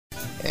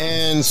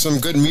And some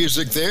good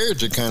music there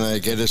to kind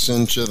of get us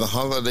into the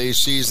holiday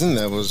season.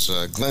 That was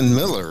Glenn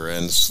Miller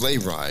and Sleigh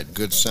Ride.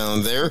 Good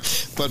sound there.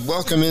 But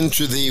welcome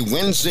into the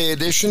Wednesday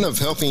edition of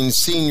Helping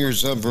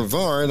Seniors of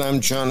Brevard.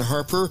 I'm John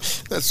Harper.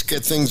 Let's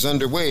get things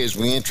underway as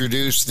we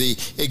introduce the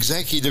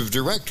Executive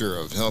Director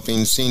of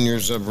Helping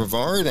Seniors of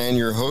Brevard and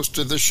your host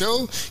of the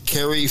show,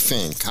 Kerry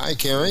Fink. Hi,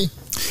 Kerry.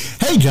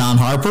 Hey, John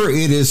Harper.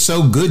 It is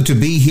so good to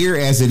be here,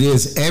 as it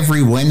is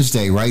every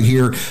Wednesday right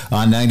here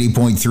on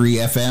 90.3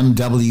 FM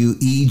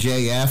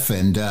WEJF.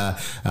 And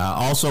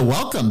also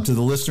welcome to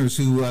the listeners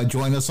who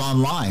join us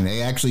online.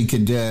 They actually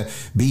could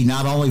be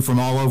not only from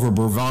all over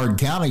Brevard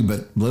County,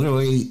 but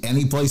literally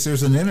any place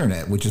there's an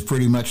internet, which is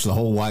pretty much the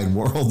whole wide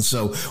world.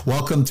 So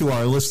welcome to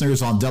our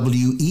listeners on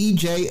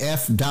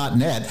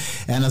WEJF.net.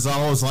 And as I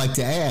always like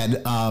to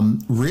add,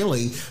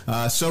 really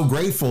so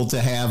grateful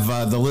to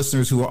have the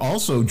listeners who are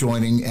also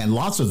joining, and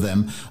lots of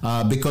them,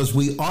 because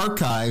we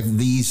archive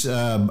these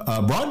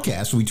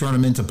broadcasts. We turn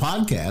them into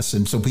podcasts,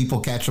 and so people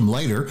catch them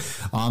later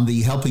on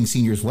the Helping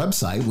Seniors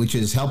website, which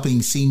is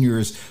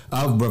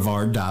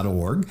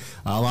helpingseniors.brevard.org.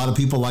 A lot of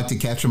people like to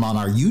catch them on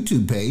our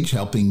YouTube page,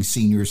 Helping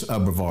Seniors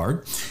of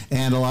Brevard,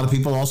 and a lot of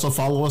people also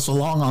follow us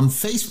along on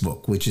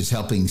Facebook, which is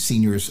Helping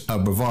Seniors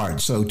of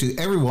Brevard. So to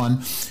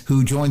everyone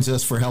who joins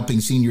us for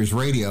Helping Seniors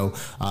Radio,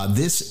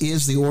 this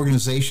is the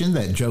organization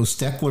that Joe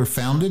Steckler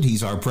founded.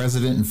 He's our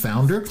president and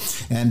founder.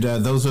 And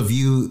those of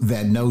you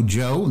that know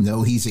Joe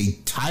know he's a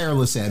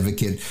tireless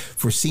advocate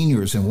for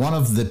seniors. And one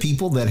of the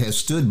people that has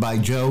stood by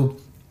Joe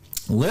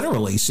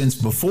literally since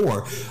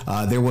before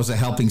there was a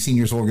Helping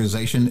Seniors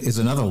organization is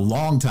another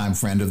longtime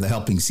friend of the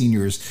Helping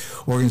Seniors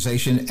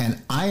organization.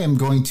 And I am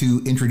going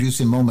to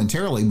introduce him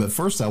momentarily. But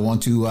first, I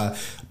want to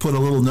put a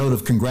little note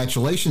of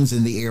congratulations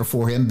in the air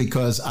for him,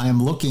 because I am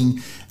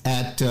looking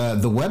at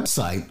the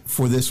website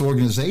for this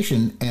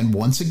organization. And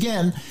once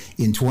again,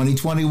 in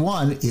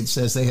 2021, it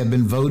says they have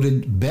been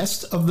voted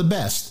best of the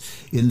best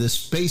in the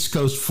Space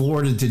Coast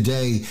Florida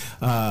Today,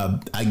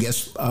 I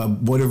guess,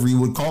 whatever you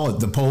would call it,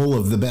 the poll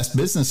of the best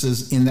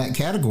businesses in that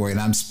category. And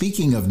I'm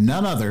speaking of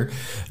none other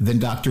than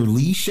Dr.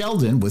 Lee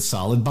Sheldon with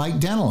Solid Bite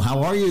Dental.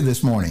 How are you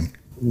this morning?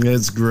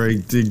 It's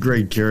great.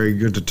 Great, Kerry.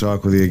 Good to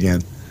talk with you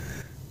again.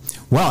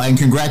 Well, and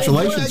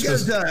congratulations.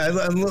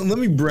 Let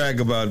me brag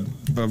about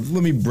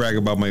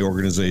my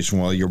organization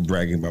while you're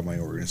bragging about my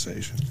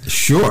organization.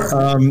 Sure.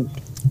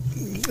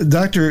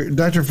 Dr.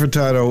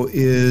 Furtado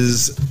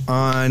is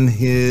on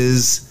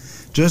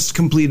just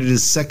completed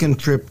his second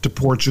trip to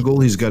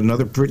Portugal. He's got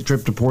another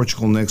trip to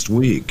Portugal next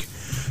week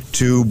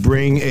to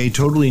bring a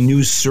totally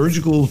new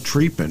surgical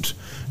treatment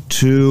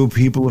to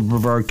people of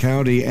Brevard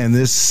County, and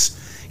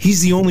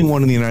he's the only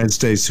one in the United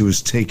States who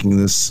is taking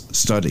this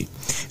study.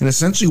 And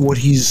essentially what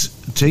he's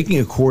taking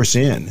a course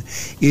in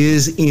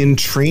is in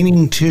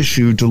training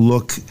tissue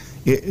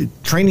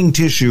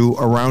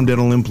around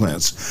dental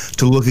implants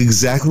to look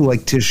exactly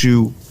like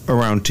tissue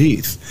around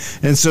teeth.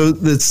 And so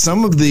that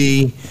some of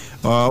the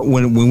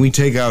when we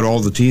take out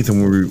all the teeth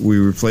and we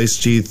replace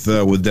teeth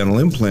with dental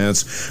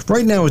implants,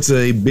 right now it's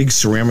a big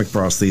ceramic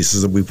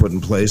prosthesis that we put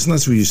in place, and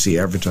that's what you see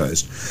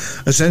advertised.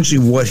 Essentially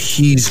what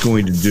he's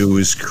going to do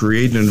is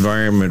create an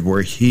environment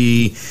where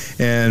he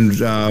and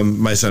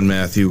my son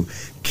Matthew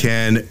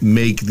can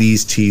make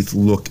these teeth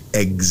look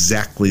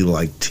exactly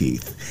like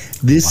teeth.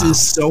 This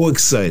is so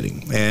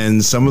exciting.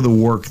 And some of the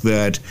work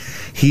that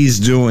he's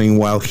doing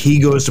while he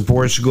goes to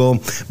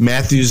Portugal,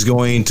 Matthew's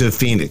going to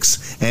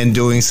Phoenix and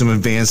doing some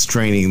advanced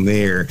training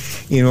there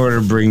in order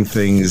to bring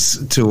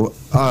things to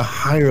a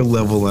higher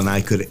level than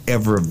I could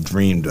ever have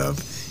dreamed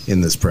of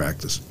in this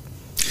practice.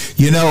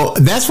 You know,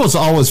 that's what's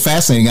always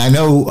fascinating. I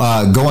know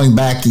going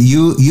back,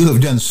 you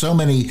have done so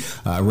many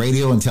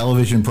radio and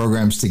television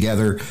programs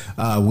together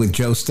with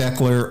Joe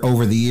Steckler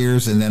over the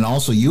years. And then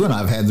also you and I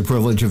have had the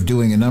privilege of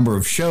doing a number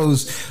of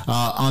shows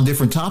on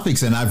different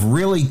topics. And I've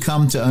really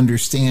come to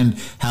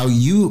understand how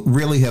you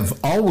really have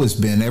always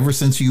been, ever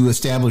since you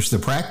established the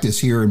practice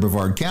here in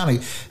Brevard County,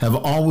 have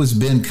always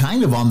been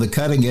kind of on the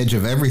cutting edge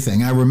of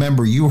everything. I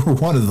remember you were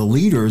one of the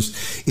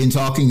leaders in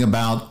talking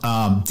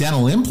about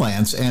dental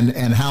implants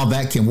and how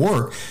that can work.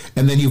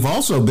 And then you've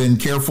also been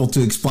careful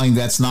to explain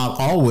that's not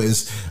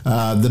always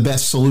the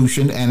best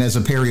solution. And as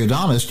a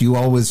periodontist, you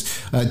always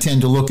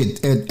tend to look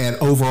at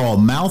overall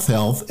mouth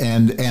health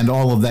and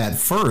all of that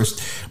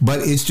first. But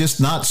it's just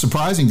not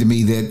surprising to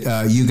me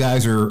that you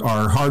guys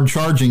are hard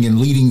charging and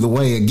leading the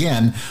way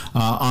again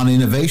on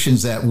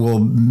innovations that will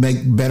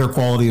make better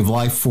quality of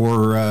life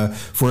for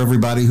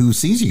everybody who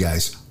sees you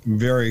guys.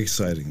 Very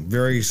exciting.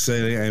 Very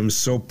exciting. I am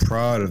so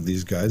proud of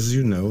these guys. As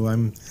you know,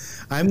 I'm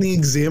the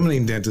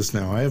examining dentist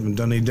now. I haven't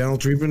done a dental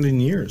treatment in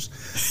years.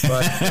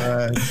 But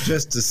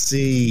just to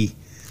see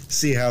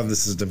how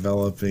this is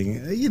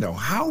developing, you know,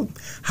 how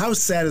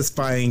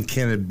satisfying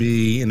can it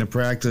be in a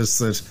practice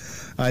that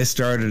I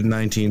started in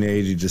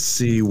 1980 to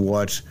see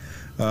what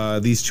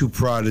these two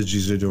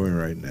prodigies are doing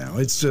right now.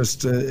 It's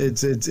just I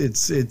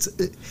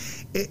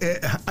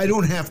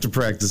don't have to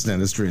practice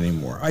dentistry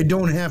anymore. I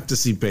don't have to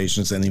see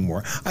patients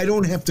anymore. I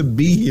don't have to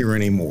be here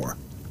anymore.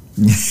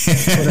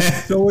 But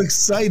I'm so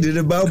excited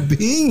about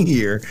being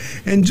here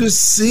and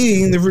just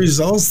seeing the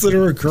results that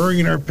are occurring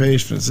in our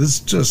patients. It's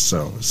just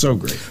so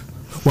great.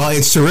 Well,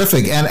 it's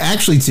terrific. And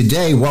actually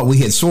today, what we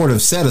had sort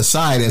of set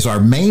aside as our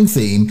main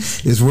theme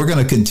is we're going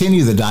to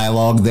continue the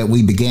dialogue that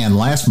we began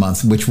last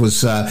month, which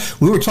was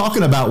we were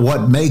talking about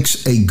what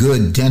makes a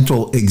good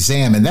dental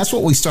exam. And that's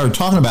what we started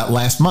talking about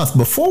last month.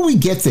 Before we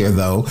get there,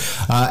 though,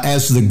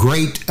 as the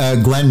great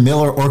Glenn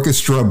Miller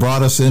Orchestra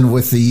brought us in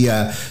with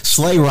the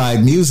sleigh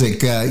ride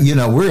music,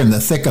 we're in the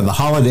thick of the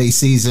holiday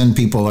season.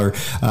 People are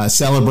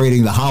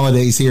celebrating the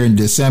holidays here in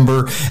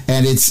December.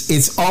 And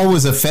it's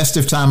always a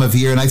festive time of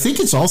year. And I think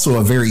it's also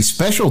a very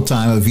special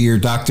time of year,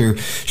 Dr.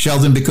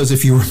 Sheldon, because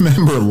if you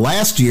remember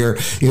last year,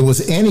 it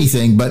was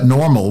anything but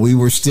normal. We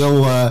were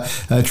still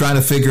trying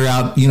to figure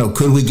out,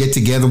 could we get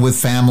together with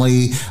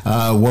family?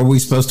 Were we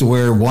supposed to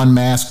wear 1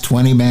 mask,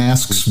 20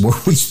 masks? Were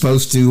we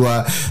supposed to?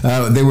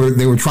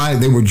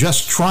 They were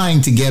just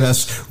trying to get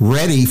us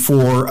ready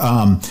for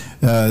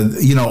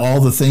all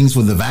the things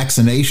with the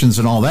vaccinations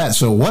and all that.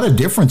 So what a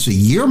difference a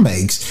year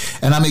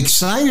makes. And I'm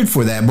excited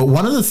for that. But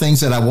one of the things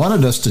that I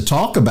wanted us to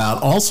talk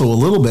about also a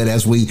little bit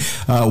as we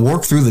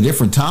work through the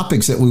different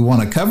topics that we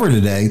want to cover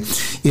today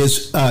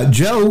is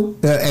Joe,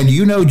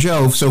 and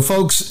Joe. So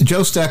folks,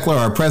 Joe Steckler,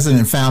 our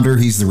president and founder,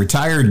 he's the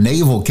retired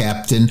naval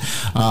captain.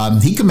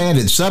 He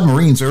commanded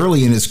submarines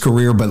early in his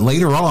career, but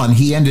later on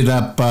he ended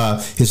up,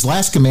 his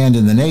last command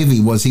in the Navy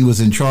was he was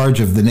in charge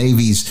of the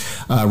Navy's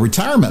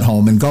retirement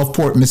home in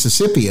Gulfport,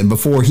 Mississippi. And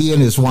before he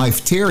and his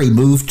wife, Terry,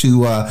 moved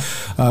to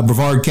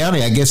Brevard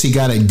County, I guess he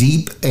got a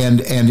deep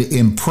and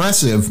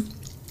impressive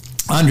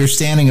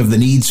understanding of the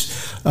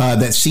needs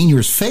that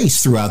seniors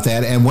face throughout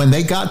that. And when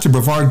they got to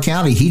Brevard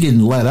County, he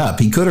didn't let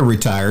up. He could have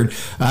retired.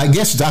 I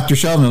guess Dr.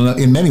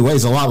 Sheldon, in many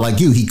ways, a lot like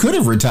you, he could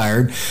have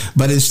retired,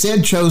 but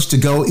instead chose to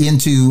go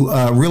into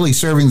really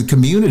serving the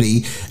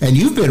community. And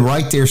you've been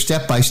right there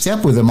step by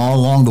step with him all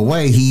along the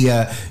way.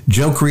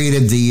 Joe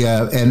created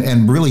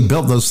and really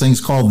built those things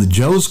called the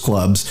Joe's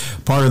Clubs,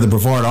 part of the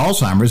Brevard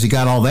Alzheimer's. He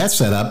got all that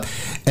set up.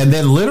 And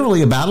then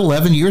literally about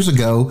 11 years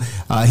ago,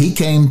 he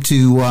came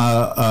to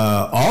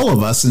all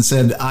of us and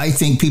said, I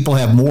think people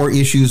have more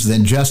issues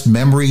than just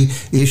memory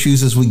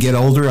issues as we get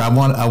older. I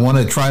want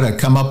to try to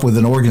come up with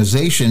an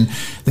organization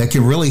that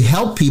can really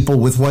help people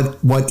with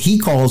what he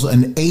calls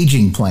an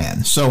aging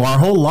plan. So our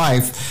whole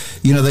life,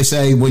 they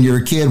say when you're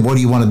a kid, what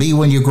do you want to be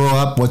when you grow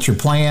up? What's your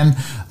plan?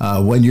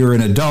 When you're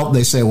an adult,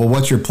 they say, well,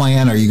 what's your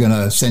plan? Are you going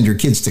to send your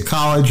kids to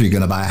college? Are you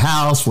going to buy a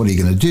house? What are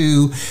you going to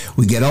do?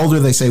 We get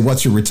older, they say,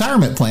 what's your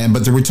retirement plan?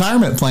 But the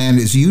retirement plan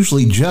is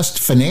usually just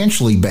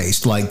financially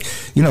based. Like,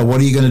 what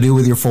are you going to do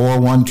with your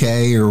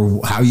 401k,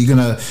 or how are you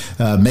going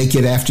to make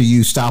it after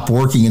you stop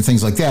working and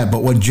things like that.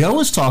 But what Joe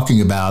is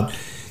talking about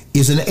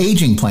is an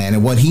aging plan.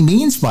 And what he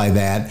means by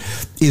that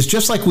is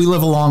just like we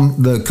live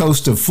along the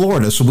coast of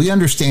Florida, so we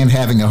understand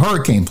having a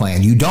hurricane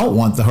plan. You don't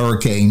want the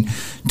hurricane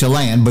to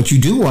land, but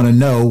you do want to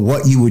know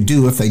what you would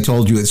do if they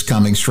told you it's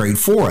coming straight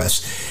for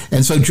us.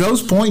 And so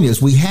Joe's point is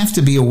we have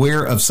to be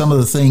aware of some of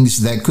the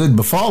things that could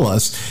befall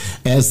us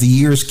as the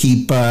years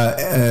keep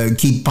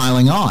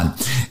piling on.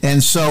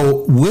 And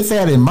so with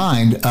that in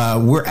mind,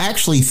 we're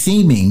actually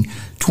theming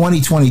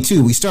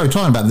 2022. We started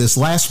talking about this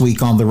last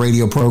week on the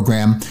radio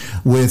program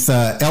with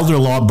elder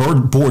law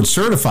board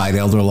certified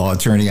elder law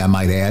attorney, I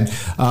might add,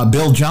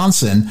 Bill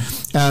Johnson.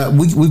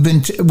 We've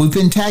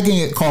been tagging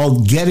it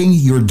called "Getting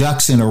Your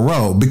Ducks in a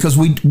Row" because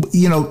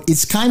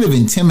it's kind of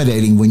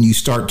intimidating when you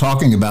start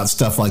talking about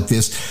stuff like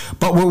this.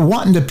 But we're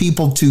wanting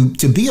people to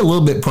be a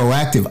little bit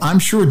proactive. I'm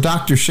sure,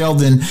 Dr.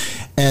 Sheldon,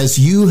 as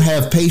you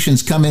have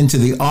patients come into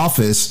the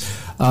office.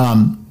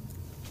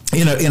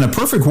 In a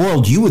perfect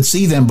world, you would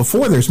see them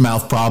before there's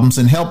mouth problems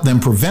and help them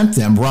prevent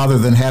them, rather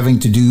than having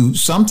to do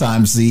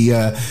sometimes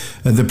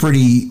the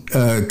pretty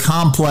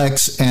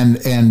complex and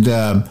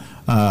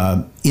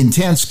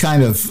intense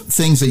kind of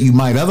things that you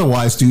might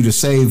otherwise do to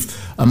save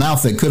a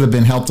mouth that could have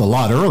been helped a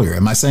lot earlier.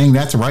 Am I saying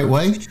that the right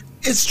way?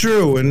 It's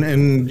true, and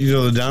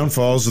the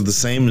downfalls are the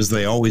same as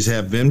they always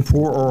have been: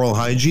 poor oral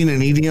hygiene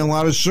and eating a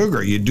lot of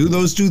sugar. You do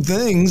those two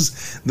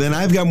things, then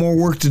I've got more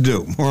work to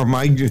do,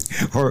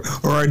 or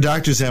our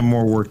doctors have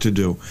more work to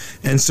do.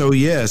 And so,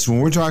 yes,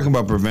 when we're talking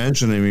about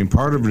prevention,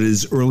 part of it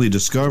is early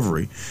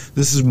discovery.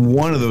 This is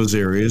one of those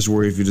areas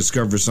where if you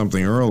discover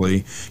something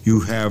early, you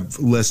have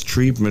less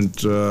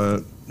treatment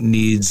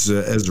needs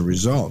as a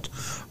result.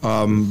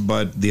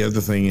 But the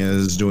other thing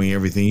is doing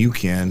everything you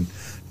can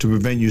to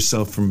prevent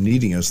yourself from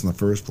needing us in the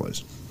first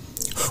place.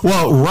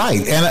 Well, right,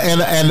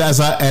 and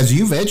as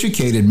you've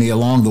educated me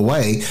along the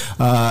way,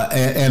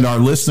 and our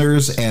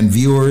listeners and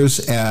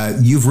viewers,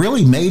 you've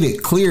really made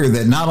it clear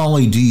that not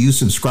only do you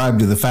subscribe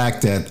to the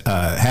fact that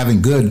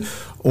having good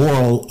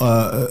oral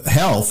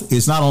health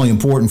is not only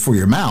important for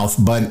your mouth,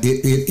 but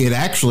it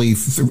actually,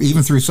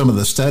 even through some of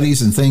the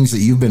studies and things that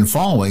you've been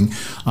following,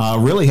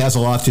 really has a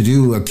lot to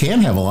do,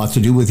 can have a lot to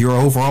do with your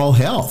overall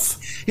health.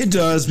 It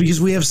does,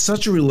 because we have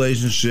such a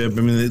relationship.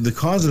 The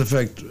cause and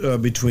effect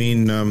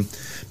between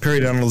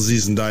periodontal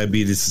disease and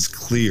diabetes is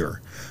clear.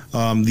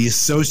 the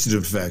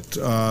associative effect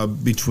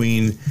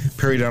between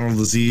periodontal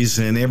disease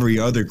and every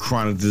other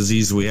chronic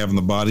disease that we have in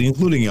the body,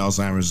 including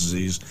Alzheimer's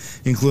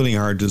disease, including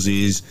heart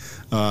disease,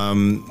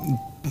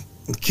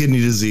 kidney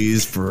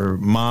disease for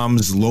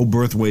moms, low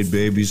birth weight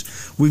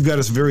babies. We've got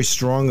a very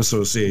strong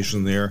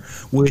association there,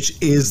 which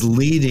is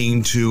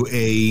leading to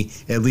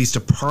at least a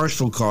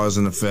partial cause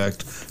and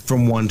effect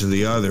from one to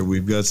the other.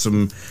 We've got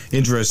some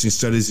interesting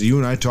studies that you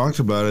and I talked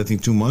about, I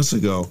think 2 months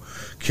ago,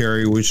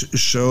 Kerry, which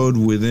showed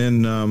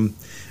within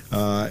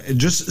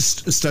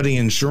just studying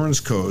insurance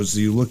codes,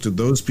 you looked at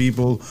those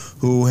people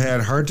who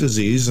had heart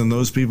disease and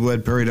those people who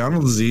had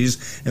periodontal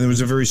disease, and there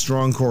was a very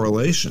strong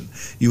correlation.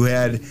 You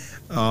had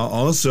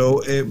also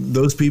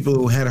those people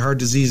who had heart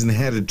disease and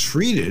had it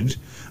treated,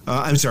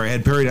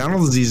 had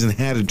periodontal disease and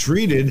had it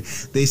treated,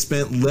 they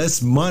spent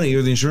less money,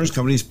 or the insurance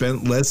company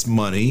spent less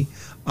money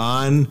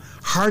on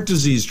heart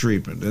disease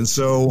treatment. And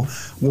so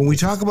when we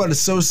talk about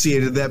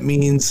associated, that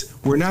means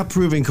we're not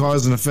proving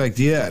cause and effect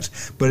yet,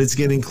 but it's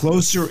getting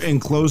closer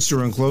and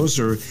closer and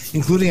closer,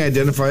 including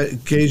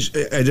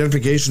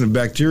identification of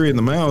bacteria in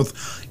the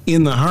mouth,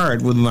 in the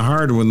heart, within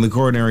the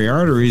coronary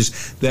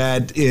arteries,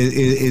 that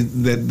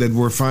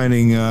we're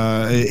finding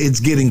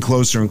it's getting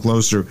closer and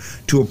closer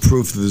to a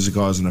proof that there's a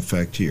cause and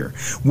effect here.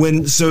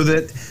 When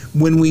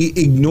we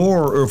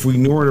ignore, or if we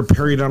ignore a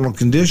periodontal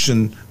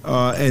condition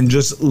and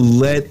just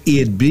let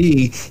it be,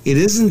 it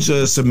isn't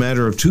just a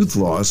matter of tooth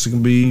loss. It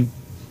can be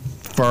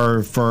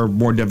far, far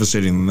more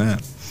devastating than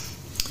that.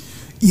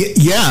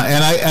 Yeah,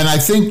 and I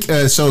think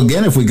so.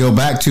 Again, if we go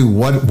back to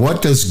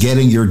what does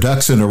getting your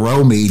ducks in a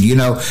row mean?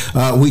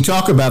 We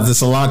talk about this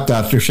a lot,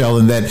 Dr.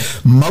 Sheldon,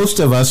 that most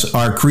of us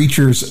are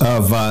creatures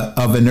of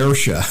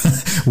inertia.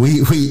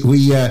 we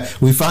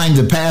find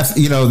the path.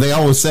 They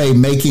always say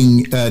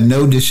making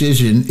no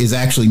decision is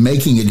actually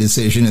making a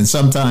decision, and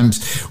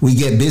sometimes we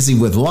get busy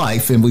with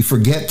life and we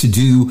forget to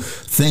do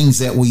things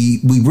that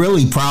we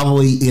really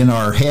probably in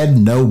our head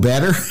know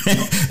better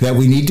that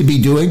we need to be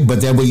doing,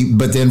 but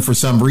then for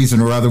some reason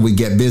or other we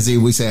get busy.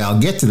 We say, I'll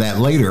get to that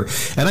later.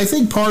 And I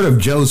think part of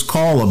Joe's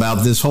call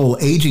about this whole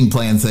aging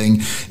plan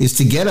thing is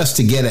to get us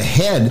to get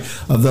ahead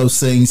of those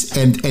things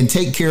and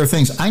take care of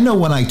things. I know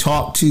when I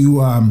talked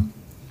to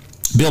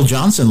Bill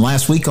Johnson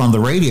last week on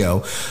the radio,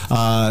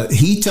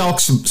 he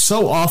talks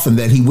so often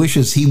that he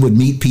wishes he would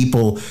meet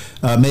people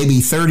maybe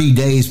 30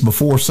 days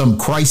before some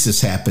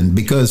crisis happened,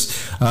 because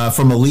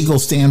from a legal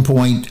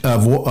standpoint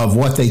of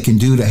what they can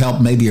do to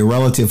help maybe a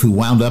relative who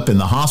wound up in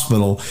the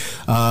hospital,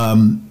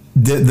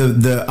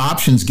 the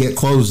options get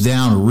closed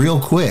down real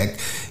quick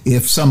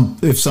if some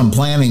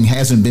planning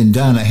hasn't been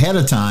done ahead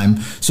of time,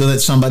 so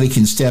that somebody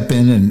can step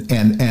in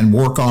and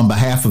work on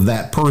behalf of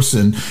that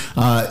person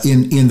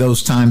in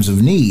those times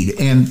of need.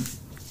 And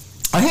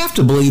I have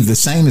to believe the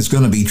same is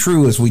going to be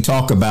true as we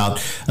talk about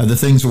the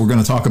things that we're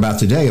going to talk about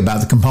today, about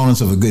the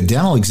components of a good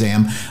dental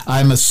exam.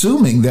 I'm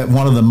assuming that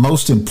one of the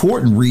most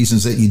important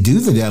reasons that you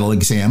do the dental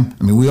exam,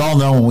 I mean, we all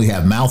know when we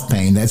have mouth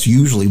pain, that's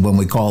usually when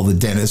we call the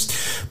dentist.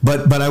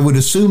 But I would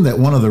assume that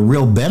one of the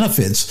real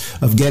benefits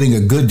of getting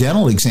a good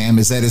dental exam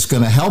is that it's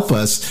going to help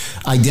us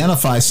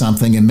identify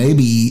something and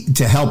maybe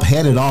to help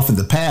head it off in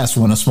the past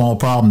when a small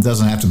problem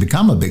doesn't have to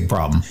become a big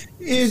problem.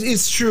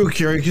 It's true,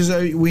 Kerry, because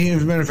as a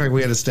matter of fact,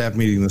 we had a staff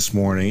meeting this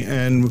morning,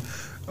 and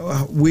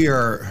we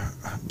are,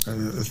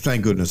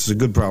 thank goodness, it's a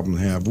good problem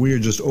to have. We are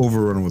just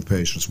overrun with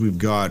patients. We're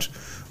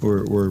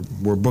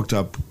booked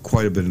up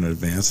quite a bit in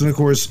advance, and of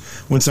course,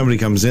 when somebody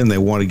comes in, they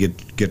want to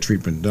get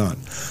treatment done.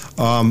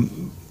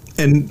 And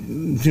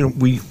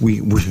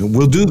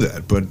we'll do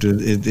that, but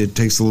it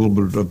takes a little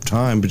bit of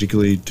time,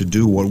 particularly to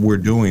do what we're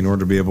doing, in order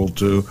to be able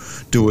to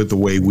do it the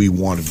way we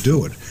want to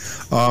do it.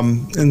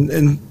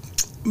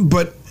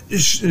 But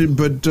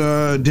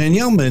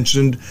Danielle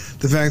mentioned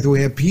the fact that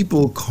we have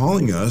people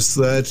calling us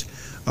that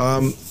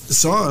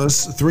saw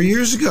us 3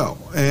 years ago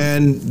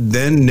and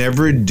then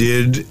never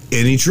did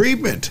any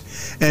treatment.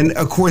 And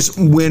of course,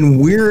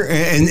 when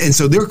and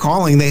so they're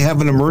calling, they have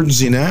an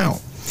emergency now.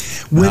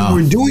 When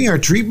we're doing our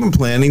treatment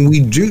planning, we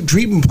do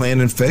treatment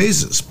plan in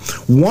phases.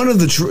 One of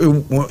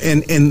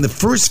the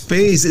first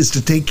phase is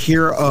to take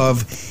care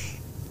of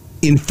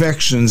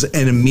infections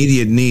and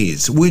immediate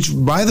needs, which,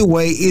 by the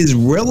way, is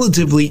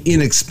relatively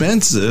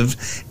inexpensive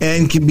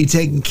and can be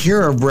taken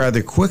care of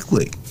rather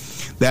quickly.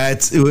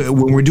 That's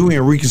when we're doing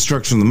a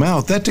reconstruction of the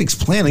mouth, that takes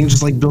planning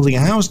just like building a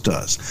house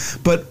does.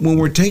 But when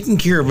we're taking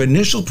care of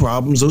initial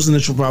problems, those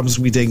initial problems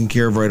will be taken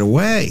care of right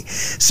away.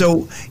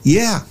 So,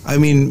 yeah, I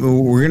mean,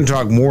 we're going to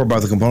talk more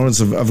about the components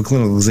of a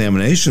clinical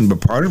examination,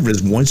 but part of it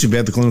is once you've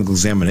had the clinical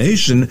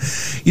examination,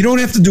 you don't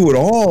have to do it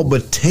all,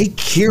 but take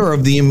care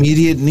of the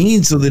immediate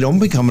needs so they don't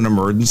become an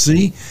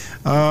emergency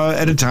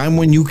at a time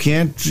when you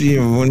can't,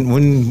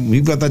 when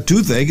we've got that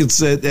toothache,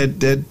 it's at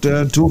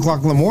 2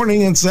 o'clock in the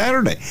morning on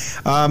Saturday.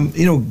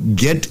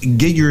 Get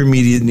your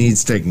immediate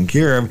needs taken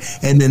care of,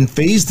 and then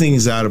phase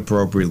things out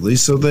appropriately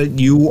so that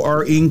you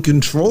are in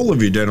control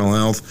of your dental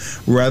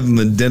health rather than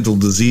the dental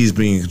disease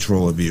being in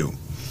control of you.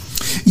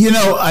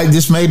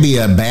 This may be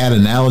a bad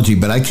analogy,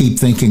 but I keep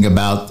thinking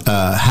about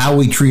how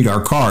we treat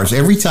our cars.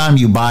 Every time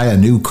you buy a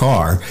new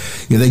car,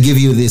 they give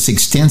you this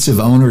extensive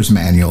owner's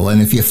manual.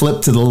 And if you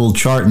flip to the little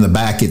chart in the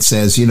back, it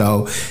says,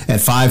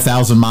 at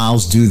 5,000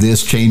 miles, do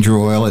this, change your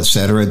oil,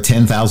 etc. At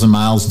 10,000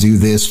 miles, do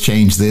this,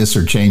 change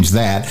or change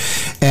that.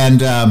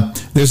 And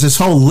there's this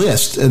whole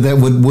list that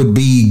would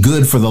be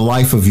good for the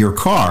life of your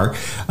car.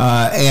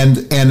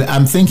 And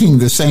I'm thinking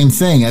the same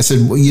thing. I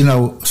said,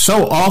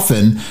 so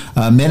often,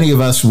 many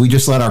of us, we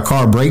just let our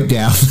car break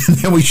down and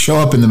then we show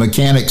up in the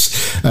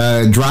mechanic's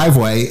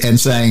driveway and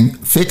saying,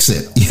 fix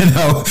it,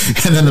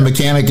 and then the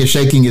mechanic is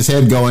shaking his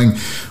head going,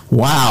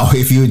 wow,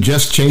 if you had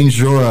just changed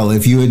your oil,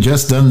 if you had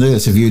just done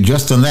this, if you had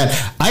just done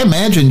that. I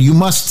imagine you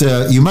must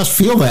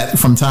feel that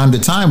from time to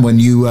time when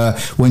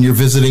you're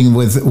visiting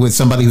with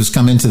somebody who's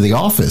come into the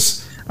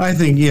office. I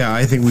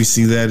think we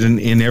see that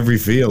in every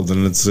field,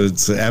 and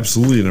it's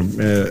absolutely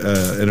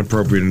an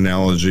appropriate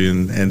analogy,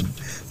 and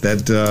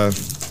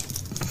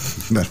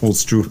that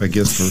holds true, I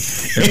guess,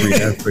 for every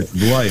aspect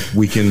of life.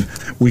 We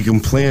can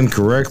plan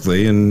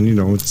correctly, and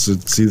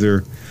it's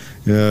either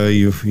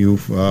you've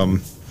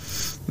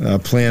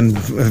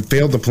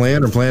fail to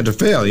plan or plan to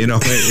fail,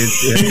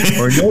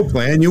 or no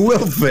plan, you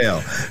will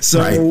fail.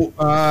 So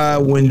right.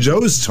 When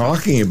Joe's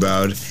talking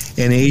about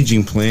an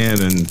aging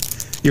plan, and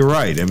you're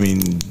right, I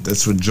mean,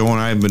 that's what Joe and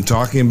I have been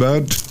talking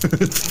about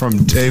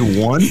from day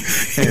one,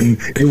 and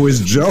it was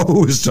Joe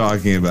who was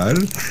talking about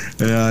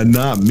it,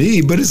 not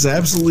me, but it's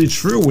absolutely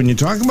true. When you're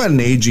talking about an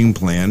aging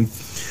plan,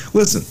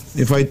 listen,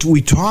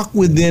 we talk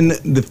within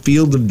the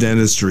field of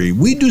dentistry,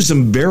 we do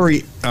some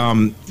very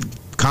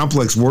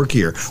complex work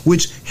here,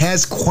 which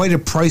has quite a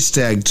price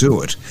tag to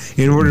it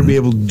in order to be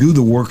able to do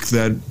the work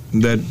that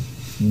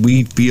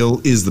we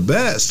feel is the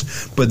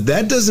best. But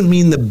that doesn't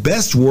mean the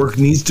best work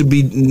needs to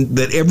be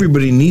that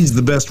everybody needs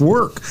the best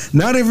work.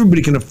 Not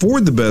everybody can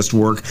afford the best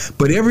work,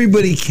 but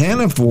everybody can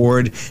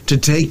afford to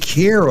take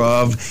care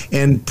of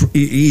and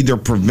either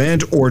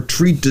prevent or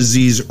treat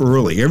disease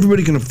early.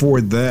 Everybody can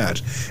afford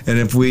that. And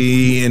if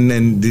we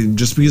and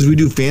just because we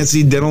do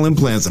fancy dental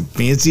implants and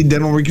fancy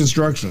dental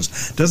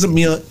reconstructions doesn't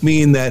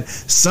mean that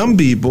some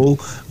people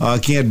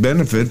can't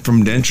benefit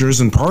from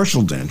dentures and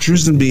partial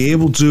dentures and be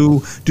able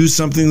to do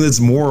something that's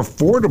more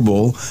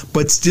affordable,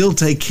 but still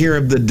take care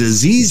of the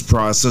disease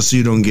process so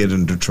you don't get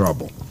into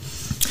trouble.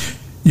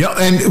 Yeah,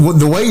 and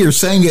the way you're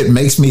saying it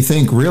makes me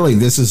think, really,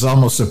 this is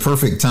almost a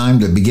perfect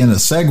time to begin a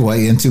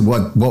segue into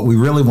what we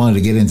really wanted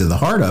to get into the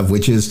heart of,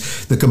 which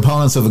is the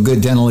components of a good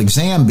dental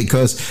exam,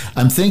 because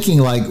I'm thinking,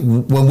 like,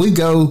 when we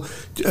go,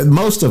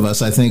 most of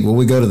us, I think, when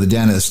we go to the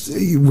dentist,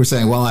 we're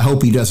saying, well, I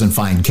hope he doesn't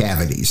find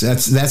cavities.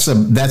 That's a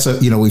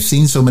we've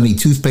seen so many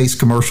toothpaste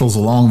commercials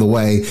along the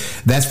way.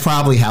 That's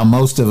probably how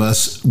most of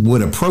us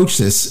would approach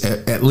this.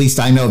 At least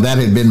I know that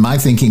had been my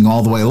thinking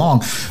all the way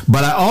along.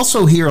 But I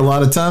also hear a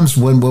lot of times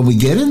when we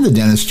get in the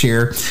dentist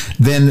chair,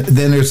 then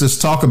there's this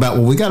talk about,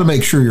 well, we got to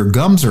make sure your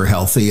gums are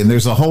healthy, and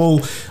there's a whole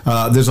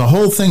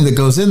thing that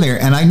goes in there.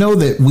 And I know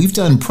that we've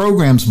done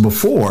programs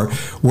before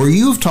where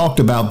you've talked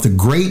about the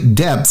great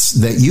depths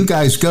that you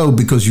guys go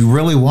because you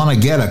really want to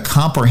get a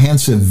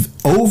comprehensive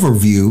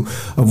overview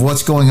of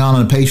what's going on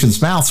in a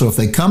patient's mouth. So if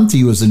they come to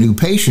you as a new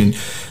patient,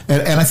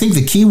 and I think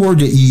the key word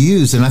that you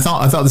use, and I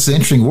thought this is an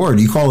interesting word,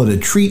 you call it a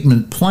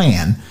treatment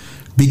plan.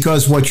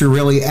 Because what you're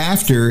really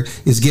after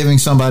is giving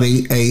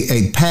somebody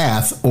a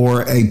path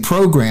or a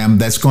program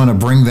that's going to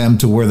bring them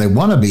to where they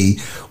want to be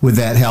with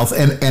that health.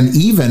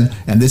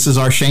 And this is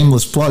our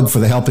shameless plug for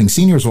the Helping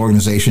Seniors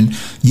organization,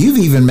 you've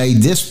even made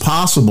this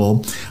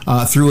possible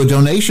through a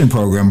donation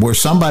program where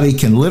somebody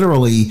can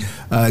literally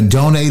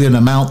donate an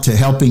amount to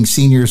Helping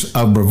Seniors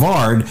of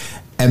Brevard,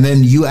 and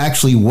then you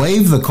actually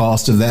waive the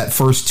cost of that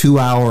first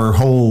 2-hour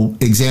whole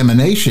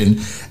examination.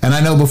 And I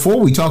know before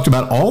we talked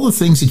about all the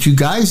things that you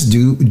guys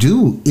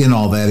do in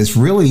all that. It's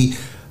really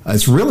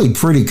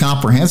pretty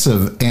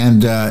comprehensive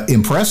and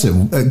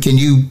impressive. Can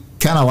you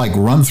kind of like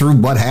run through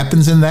what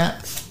happens in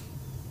that?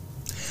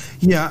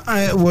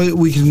 Yeah,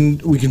 we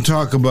can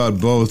talk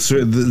about both.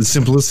 So the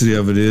simplicity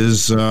of it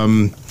is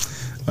donate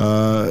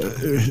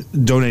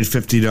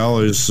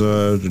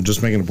 $50,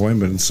 just make an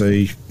appointment and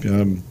say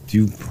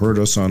you heard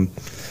us on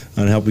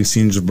Helping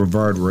Seniors of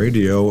Brevard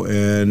Radio,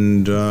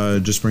 and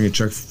just bring a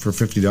check for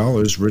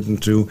 $50 written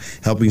to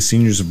Helping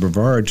Seniors of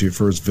Brevard to your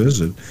first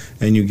visit,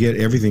 and you get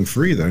everything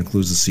free. That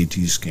includes the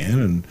CT scan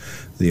and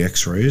the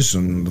x-rays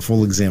and the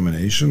full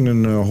examination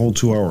and a whole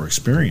 2-hour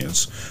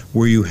experience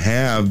where you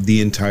have the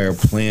entire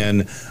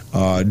plan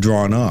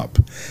drawn up.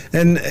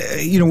 And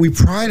we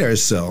pride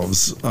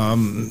ourselves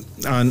on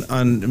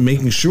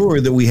making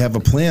sure that we have a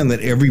plan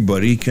that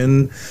everybody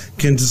can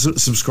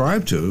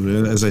subscribe to.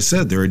 to. As I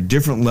said, there are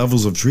different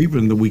levels of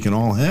treatment that we can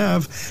all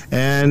have,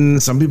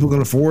 and some people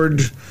can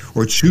afford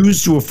or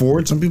choose to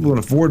afford. Some people can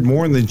afford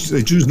more, and they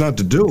choose not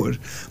to do it.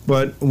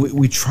 But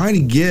we try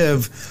to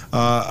give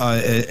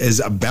as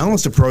a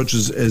balanced approach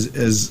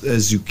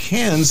as you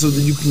can, so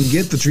that you can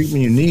get the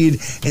treatment you need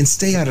and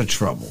stay out of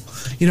trouble.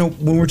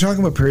 When we're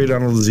talking about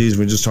periodontal disease,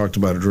 we just talked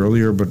about it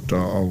earlier, but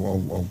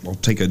I'll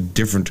take a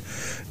different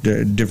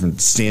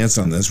stance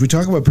on this. We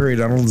talk about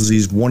periodontal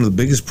disease. One of the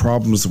biggest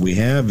problems that we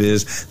have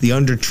is the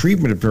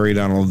undertreatment of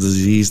periodontal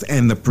disease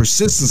and the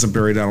persistence of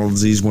periodontal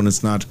disease when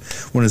it's not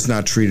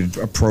treated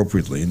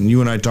appropriately. And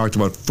you and I talked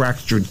about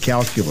fractured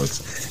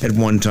calculus at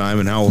one time,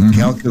 and how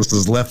calculus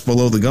is left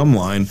below the gum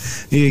line.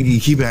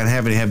 You keep on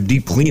having to have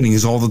deep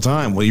cleanings all the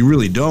time. Well, you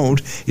really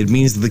don't. It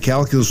means that the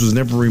calculus was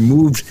never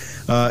removed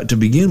to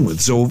begin with.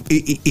 So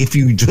if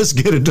you just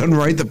get it done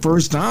right the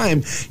first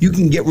time, you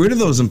can get rid of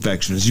those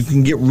infections. You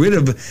can get rid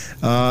of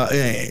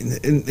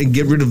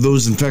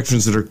those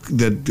infections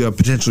that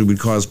potentially would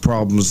cause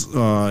problems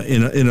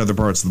in other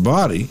parts of the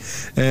body,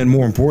 and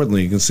more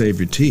importantly, you can save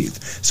your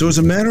teeth. So it's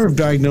a matter of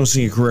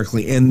diagnosing it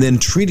correctly and then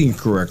treating it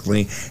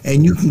correctly,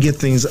 and you can get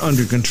things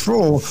under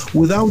control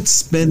without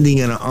spending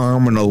an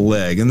arm and a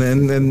leg. And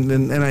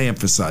I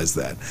emphasize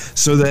that,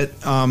 so that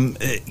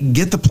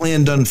get the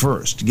plan done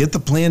first. Get the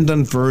plan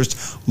done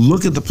first.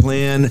 Look at the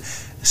plan.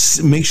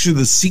 Make sure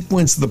the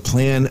sequence of the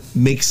plan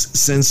makes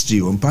sense to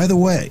you. And by the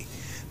way,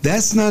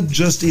 that's not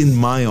just in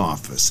my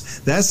office.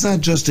 That's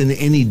not just in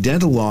any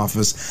dental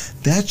office.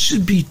 That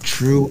should be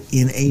true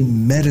in a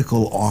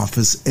medical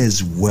office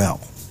as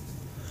well.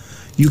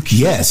 You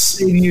can't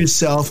say to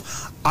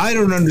yourself, I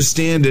don't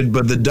understand it,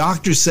 but the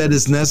doctor said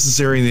it's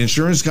necessary and the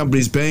insurance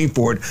company's paying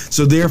for it,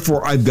 so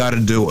therefore I've got to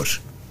do it.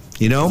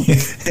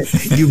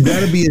 You've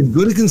got to be as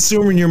good a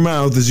consumer in your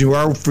mouth as you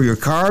are for your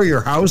car, your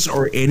house,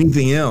 or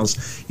anything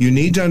else. You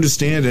need to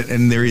understand it,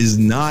 and there is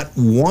not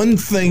one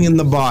thing in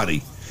the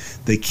body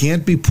that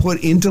can't be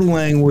put into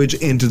language,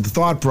 into the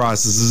thought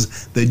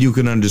processes that you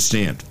can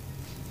understand.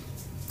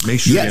 Make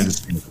sure you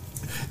understand.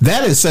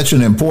 That is such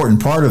an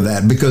important part of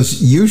that,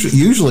 because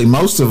usually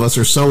most of us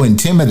are so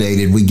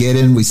intimidated. We get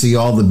in, we see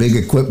all the big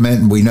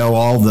equipment, and we know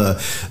all the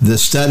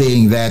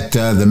studying that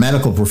the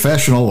medical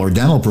professional or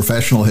dental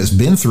professional has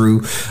been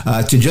through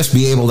to just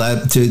be able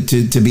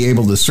to be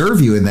able to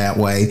serve you in that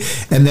way.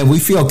 And then we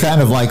feel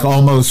kind of like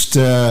almost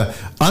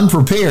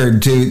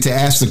unprepared to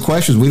ask the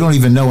questions. We don't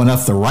even know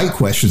enough the right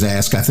questions to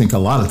ask, I think, a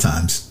lot of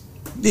times.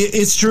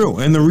 It's true.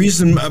 And the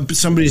reason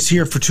somebody's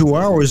here for 2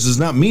 hours does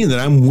not mean that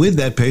I'm with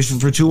that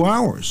patient for 2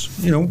 hours.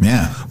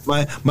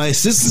 My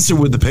assistants are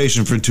with the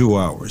patient for 2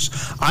 hours.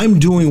 I'm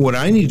doing what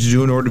I need to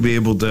do in order to be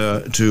able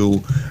to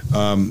do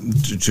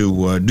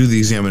the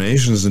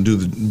examinations and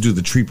do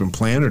the treatment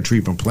plan or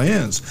treatment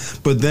plans.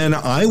 But then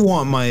I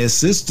want my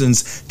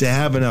assistants to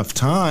have enough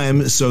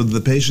time so the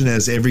patient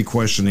has every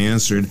question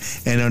answered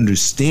and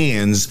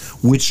understands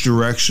which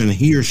direction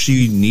he or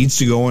she needs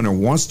to go in or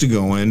wants to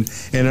go in,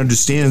 and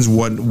understands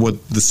what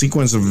the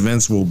sequence of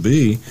events will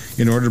be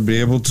in order to be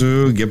able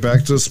to get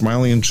back to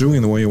smiling and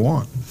chewing the way you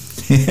want.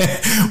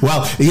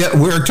 Well,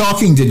 we're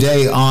talking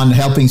today on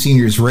Helping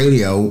Seniors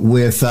Radio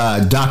with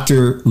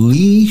Dr.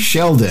 Lee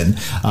Sheldon,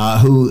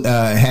 who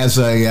has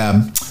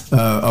a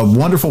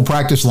wonderful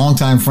practice,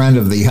 longtime friend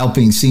of the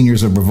Helping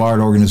Seniors of Brevard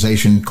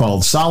organization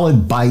called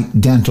Solid Bite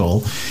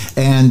Dental,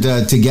 and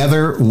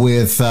together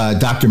with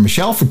Dr.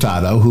 Sheldon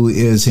Furtado, who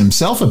is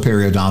himself a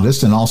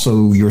periodontist, and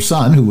also your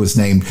son, who was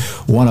named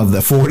one of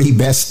the 40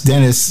 best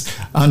dentists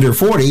under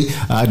 40,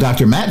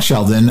 Dr. Matt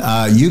Sheldon.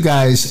 You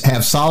guys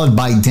have Solid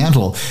Bite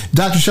Dental.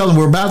 Dr. Sheldon,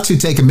 we're about to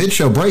take a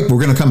mid-show break.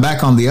 We're going to come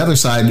back on the other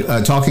side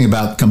talking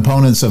about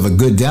components of a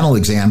good dental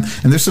exam.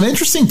 And there's some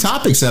interesting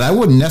topics that I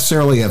wouldn't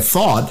necessarily have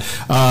thought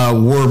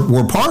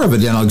were part of a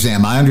dental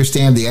exam. I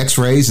understand the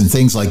x-rays and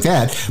things like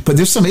that, but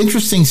there's some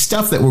interesting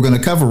stuff that we're going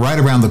to cover right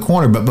around the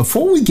corner. But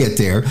before we get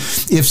there,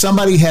 if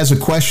somebody has a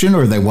question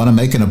or they want to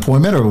make an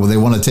appointment or they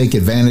want to take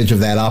advantage of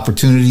that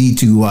opportunity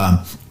to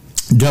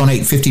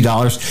donate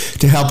 $50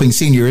 to Helping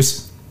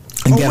Seniors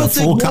and get a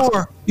full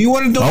You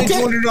want to donate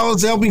 $200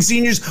 to Helping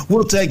Seniors?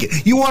 We'll take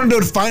it. You want to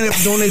donate $500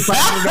 to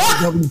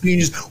Helping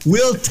Seniors?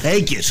 We'll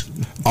take it.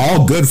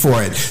 All good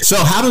for it.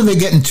 So how do they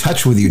get in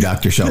touch with you,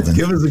 Dr. Sheldon?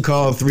 Give us a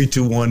call,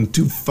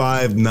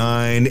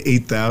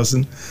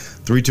 321-259-8000.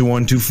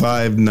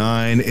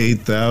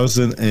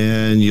 321-259-8000,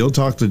 and you'll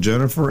talk to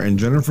Jennifer, and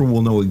Jennifer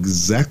will know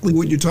exactly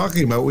what you're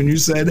talking about when you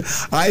said,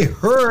 I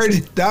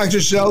heard Dr.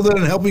 Sheldon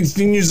and Helping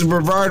Seniors of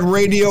Brevard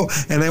Radio,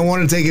 and I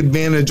want to take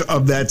advantage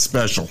of that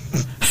special.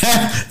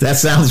 That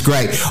sounds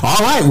great. All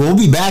right, we'll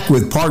be back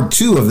with part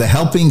 2 of the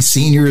Helping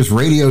Seniors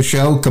radio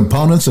show,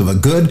 Components of a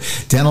Good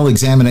Dental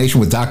Examination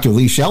with Dr.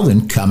 Lee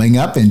Sheldon, coming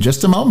up in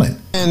just a moment.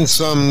 And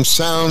some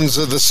sounds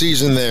of the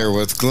season there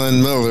with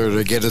Glenn Miller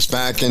to get us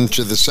back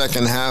into the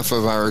second half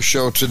of our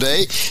show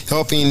today.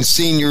 Helping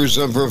Seniors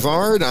of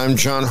Brevard, I'm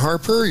John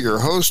Harper. Your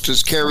host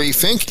is Kerry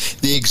Fink,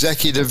 the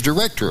Executive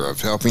Director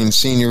of Helping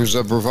Seniors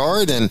of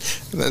Brevard. And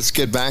let's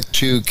get back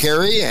to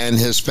Kerry and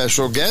his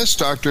special guest,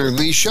 Dr.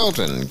 Lee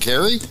Sheldon.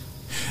 Kerry?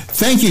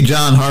 Thank you,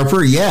 John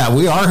Harper. Yeah,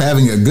 we are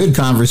having a good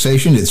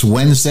conversation. It's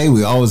Wednesday.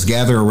 We always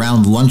gather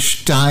around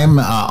lunchtime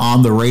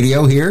on the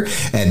radio here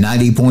at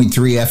 90.3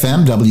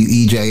 FM,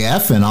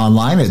 WEJF, and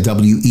online at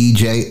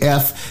WEJF.net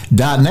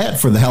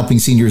for the Helping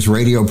Seniors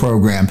radio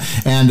program.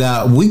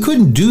 And we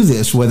couldn't do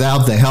this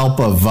without the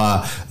help of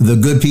the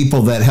good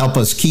people that help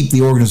us keep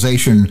the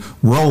organization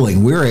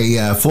rolling. We're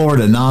a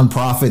Florida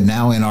nonprofit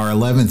now in our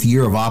 11th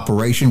year of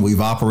operation.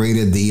 We've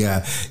operated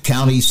the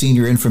County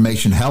Senior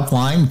Information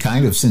Helpline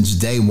kind of since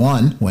day one,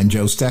 when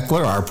Joe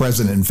Steckler, our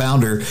president and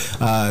founder,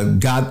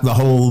 got the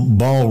whole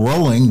ball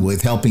rolling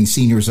with Helping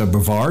Seniors of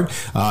Brevard.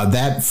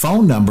 That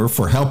phone number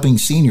for Helping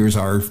Seniors,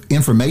 our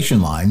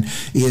information line,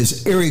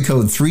 is area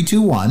code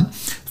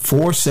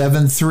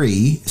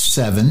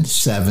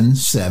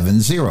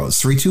 321-473-7770.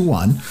 It's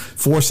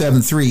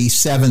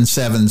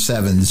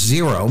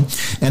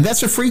 321-473-7770. And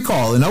that's a free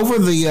call. And over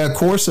the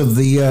course of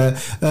the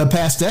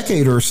past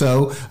decade or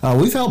so,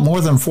 we've helped more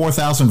than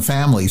 4,000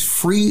 families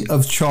free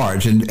of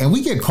charge. And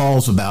we get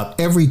calls about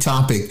every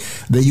topic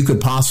that you could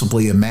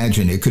possibly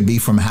imagine. It could be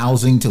from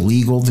housing to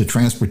legal to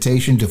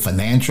transportation to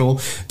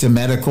financial to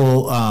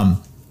medical,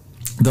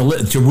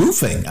 to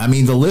roofing. I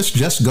mean, the list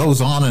just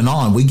goes on and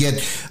on. We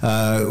get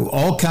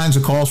all kinds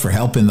of calls for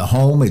help in the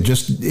home. It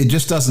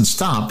just doesn't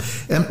stop.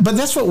 But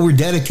that's what we're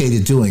dedicated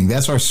to doing.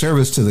 That's our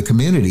service to the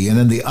community. And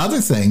then the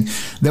other thing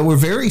that we're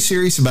very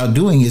serious about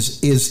doing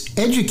is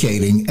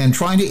educating and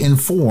trying to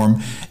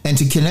inform and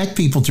to connect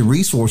people to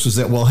resources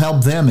that will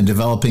help them in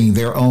developing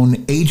their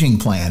own aging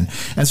plan.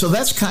 And so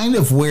that's kind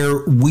of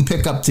where we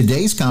pick up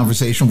today's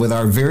conversation with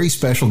our very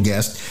special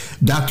guest,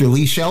 Dr.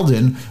 Lee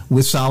Sheldon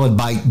with Solid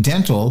Bite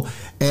Dental.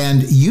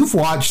 And you've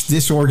watched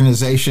this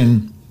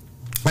organization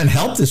and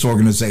helped this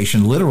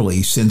organization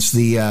literally since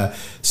the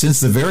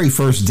very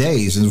first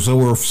days. And so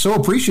we're so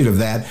appreciative of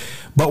that.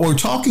 But we're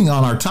talking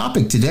on our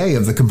topic today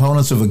of the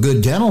components of a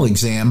good dental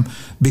exam,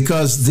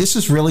 because this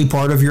is really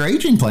part of your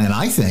aging plan,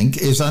 I think,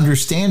 is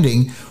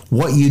understanding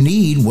what you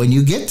need when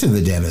you get to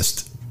the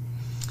dentist.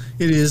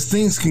 It is.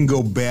 Things can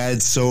go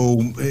bad, so,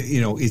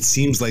 it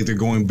seems like they're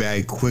going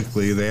bad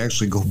quickly. They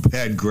actually go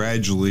bad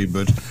gradually,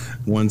 but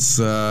once,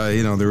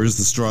 there is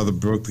the straw that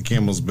broke the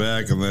camel's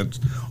back, and that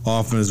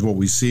often is what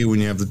we see when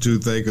you have the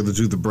toothache or the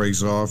tooth that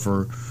breaks off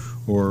or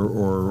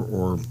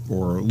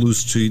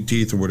loose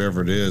teeth or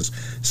whatever it is.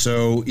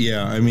 So,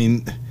 yeah, I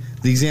mean,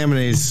 the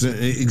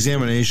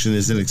examination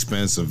is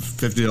inexpensive,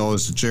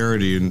 $50 to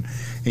charity, and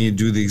you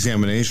do the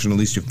examination. At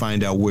least you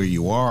find out where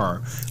you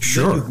are.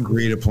 Sure, then you can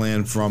create a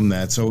plan from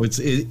that. So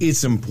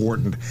it's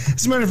important.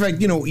 As a matter of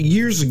fact,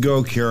 years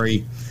ago,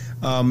 Kerry,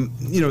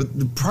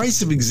 the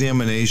price of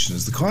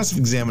examinations, the cost of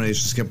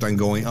examinations kept on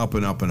going up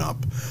and up and up.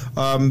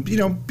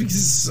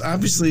 Because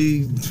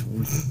obviously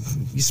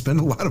you spend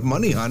a lot of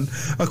money on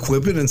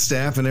equipment and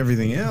staff and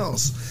everything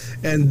else.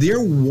 And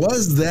there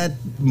was that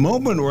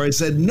moment where I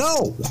said,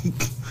 no,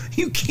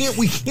 we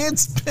can't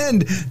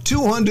spend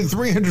 $200,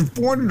 $300,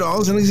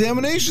 $400 on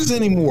examinations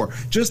anymore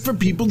just for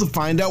people to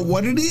find out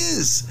what it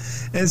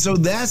is. And so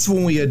that's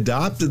when we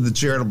adopted the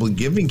charitable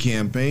giving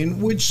campaign,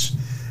 which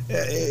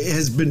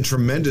has been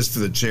tremendous for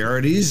the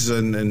charities,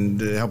 and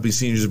Helping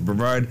Seniors of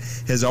Brevard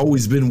has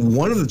always been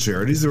one of the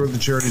charities. There are the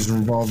charities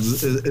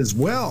involved as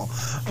well.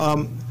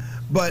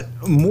 But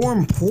more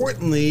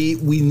importantly,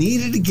 we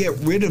needed to get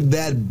rid of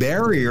that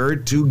barrier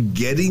to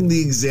getting the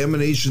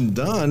examination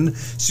done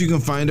so you can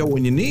find out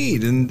what you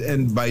need.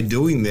 And by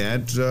doing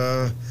that,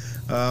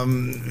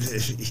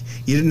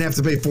 you didn't have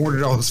to pay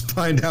 $400 to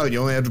find out. You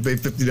only have to pay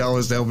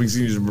 $50 to Helping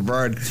Seniors of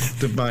Brevard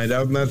to find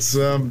out, and that's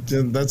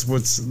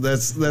what's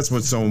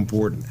so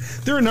important.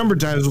 There are a number of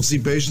times we'll see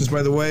patients,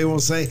 by the way, will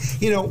say,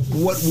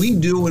 what we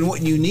do and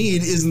what you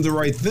need isn't the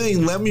right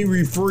thing. Let me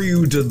refer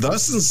you to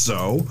thus and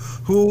so,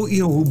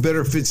 who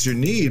better fits your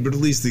need. But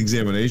at least the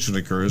examination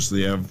occurs, so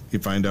you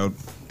find out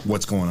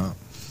what's going on.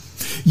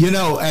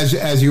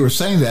 As you were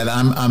saying that,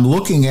 I'm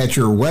looking at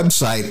your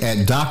website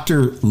at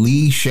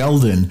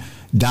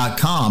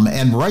drleesheldon.com,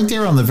 and right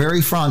there on the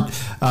very front,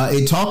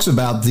 it talks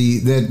about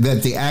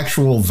the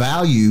actual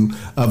value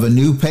of a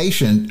new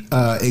patient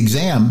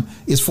exam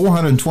is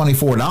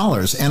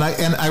 $424. And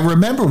I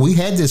remember we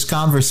had this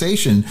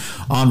conversation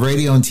on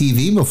radio and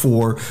TV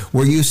before,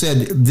 where you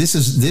said this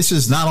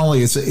is not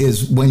only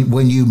is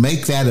when you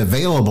make that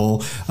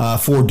available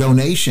for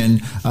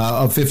donation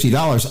of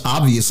 $50.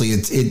 Obviously,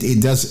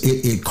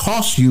 it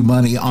costs you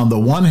money on the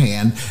one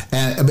hand,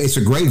 and it's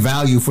a great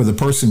value for the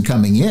person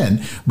coming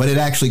in, but it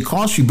actually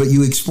costs you. But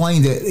you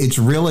explained that it's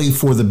really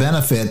for the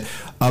benefit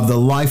of the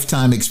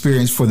lifetime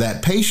experience for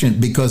that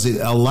patient, because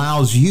it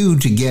allows you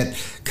to get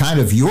kind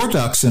of your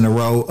ducks in a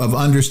row of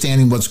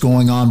understanding what's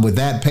going on with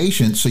that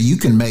patient, so you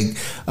can make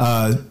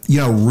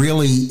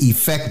really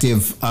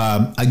effective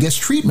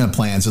treatment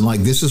plans, and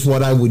like, this is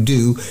what I would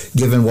do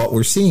given what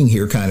we're seeing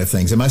here kind of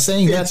things. Am I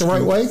saying that the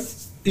right way?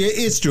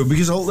 It's true,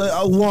 because a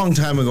long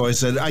time ago I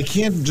said I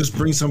can't just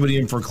bring somebody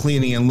in for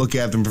cleaning and look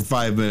at them for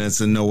 5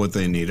 minutes and know what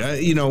they need.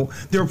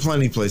 There are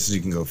plenty of places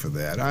you can go for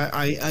that.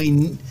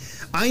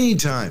 I need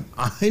time.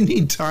 I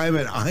need time,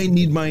 and I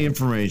need my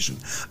information.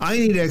 I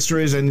need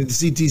x-rays. I need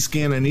the CT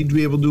scan. I need to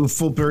be able to do a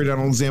full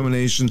periodontal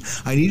examination.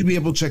 I need to be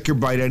able to check your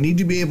bite. I need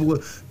to be able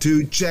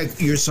to check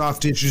your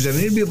soft tissues. I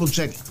need to be able to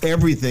check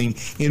everything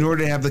in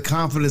order to have the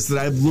confidence that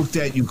I've looked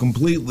at you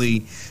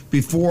completely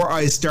before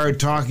I start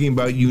talking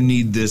about you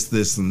need this,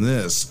 this, and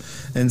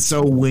this. And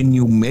so when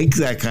you make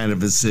that kind of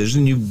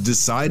decision, you've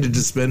decided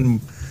to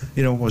spend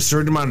a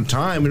certain amount of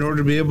time in order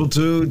to be able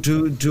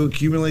to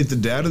accumulate the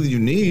data that you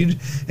need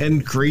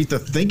and create the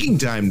thinking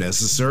time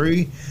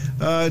necessary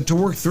to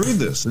work through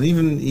this. And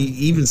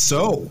even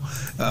so,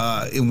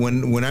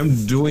 when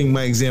I'm doing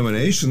my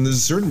examination, there's a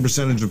certain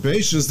percentage of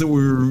patients that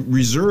we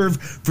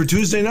reserve for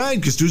Tuesday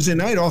night, because Tuesday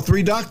night all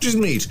three doctors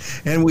meet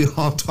and we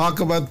all talk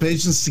about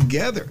patients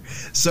together.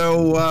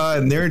 So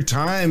and there are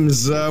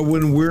times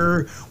when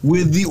we're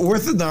with the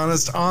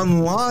orthodontist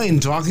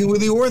online, talking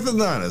with the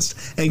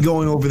orthodontist and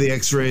going over the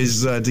x-rays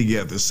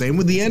together. Same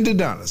with the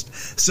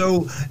endodontist.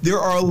 So there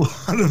are a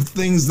lot of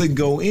things that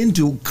go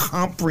into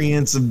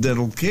comprehensive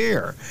dental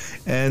care,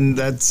 and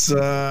that's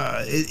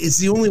it's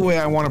the only way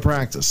I want to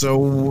practice.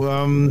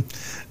 So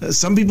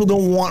some people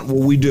don't want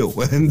what we do,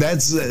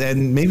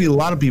 and maybe a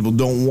lot of people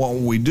don't want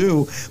what we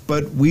do,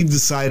 but we've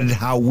decided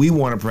how we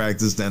want to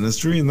practice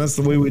dentistry, and that's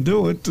the way we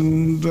do it.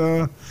 And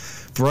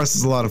for us,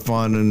 it's a lot of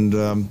fun,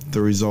 and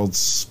the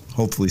results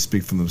hopefully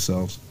speak for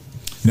themselves.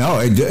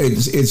 No,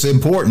 it's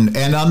important.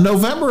 And on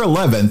November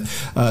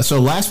 11th, so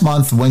last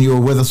month when you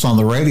were with us on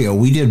the radio,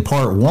 we did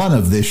part 1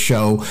 of this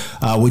show,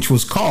 which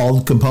was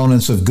called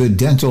Components of Good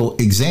Dental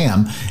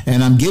Exam.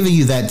 And I'm giving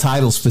you that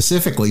title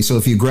specifically. So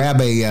if you grab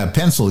a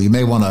pencil, you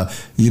may want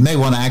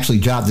to actually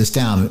jot this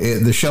down.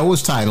 The show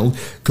was titled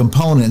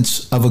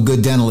Components of a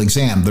Good Dental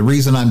Exam. The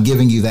reason I'm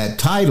giving you that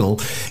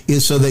title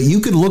is so that you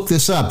can look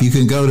this up. You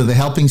can go to the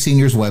Helping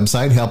Seniors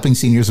website,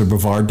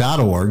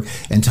 helpingseniorsofbrevard.org,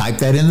 and type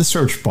that in the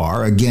search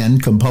bar. Again,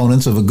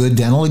 Components of a Good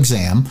Dental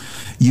Exam.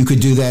 You could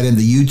do that in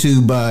the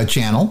YouTube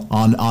channel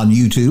on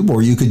YouTube,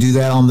 or you could do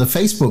that on the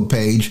Facebook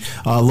page.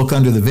 Look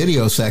under the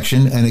video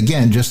section, and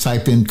again, just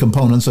type in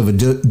Components of a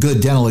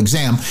Good Dental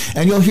Exam,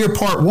 and you'll hear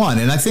part 1.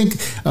 And I think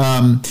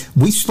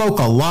we spoke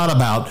a lot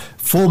about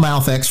full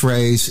mouth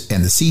x-rays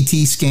and the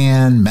CT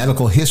scan,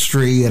 medical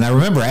history. And I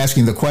remember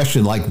asking the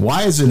question, like,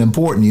 why is it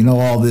important,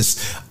 all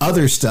this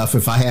other stuff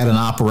if I had an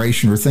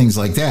operation or things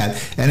like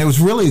that? And it was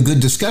really a good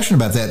discussion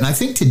about that. And I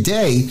think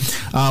today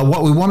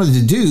what we wanted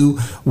to do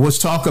was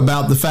talk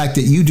about the fact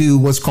that you do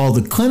what's called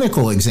the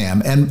clinical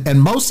exam.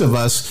 And most of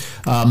us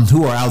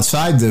who are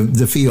outside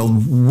the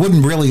field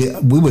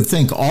we would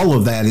think all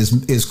of that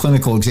is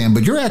clinical exam.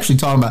 But you're actually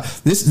talking about,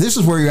 this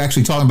is where you're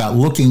actually talking about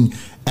looking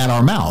at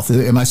our mouth.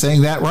 Am I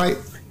saying that right?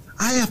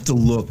 I have to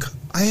look.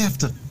 I have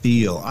to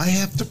feel. I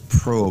have to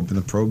probe. And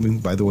the probing,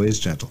 by the way, is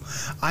gentle.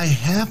 I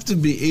have to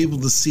be able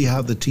to see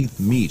how the teeth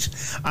meet.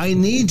 I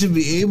need to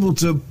be able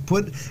to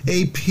put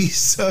a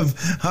piece of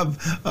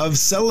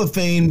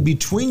cellophane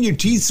between your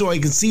teeth so I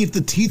can see if the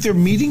teeth are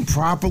meeting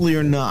properly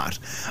or not.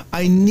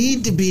 I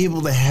need to be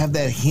able to have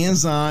that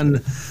hands-on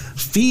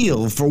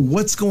feel for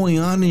what's going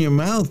on in your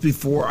mouth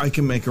before I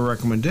can make a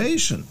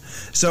recommendation.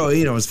 So,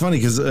 it's funny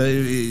because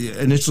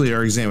initially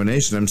our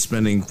examination, I'm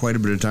spending quite a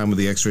bit of time with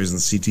the x-rays and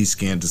the CT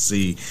scan to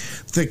see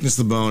thickness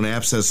of the bone,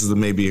 abscesses that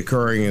may be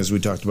occurring, as we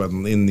talked about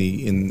in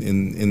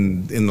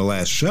the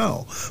last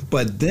show.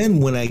 But then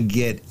when I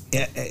get,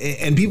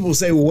 and people will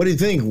say, well, what do you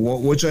think?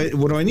 What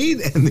do I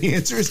need? And the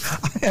answer is,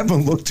 I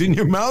haven't looked in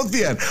your mouth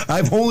yet.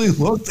 I've only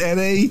looked at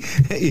a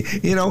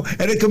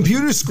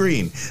computer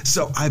screen.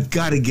 So I've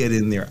got to get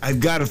in there. I've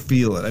got to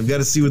feel it. I've got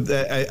to see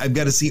I've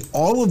got to see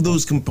all of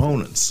those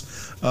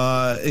components,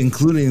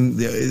 including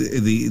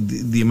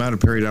the amount of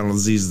periodontal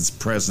disease that's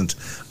present,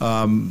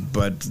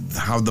 but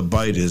how the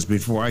bite is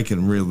before I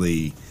can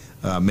really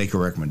make a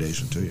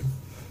recommendation to you.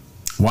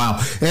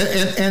 Wow.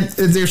 And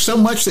there's so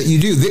much that you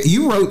do.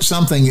 You wrote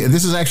something.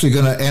 This is actually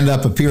going to end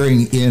up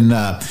appearing in,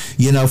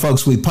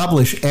 folks, we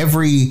publish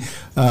every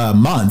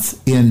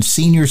month in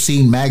Senior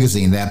Scene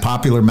magazine, that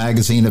popular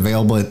magazine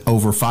available at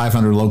over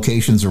 500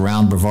 locations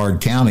around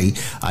Brevard County.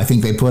 I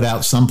think they put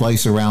out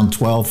someplace around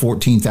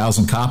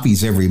 14,000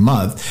 copies every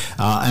month.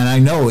 And I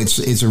know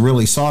it's a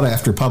really sought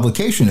after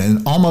publication.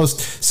 And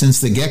almost since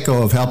the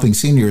get-go of Helping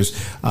Seniors,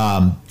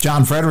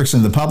 John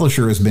Frederickson, the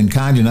publisher, has been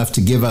kind enough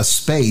to give us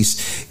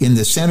space in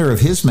the center of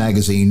his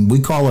magazine. We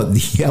call it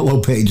the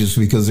yellow pages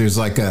because there's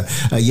like a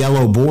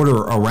yellow border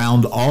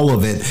around all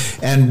of it.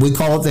 And we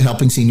call it the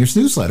Helping Seniors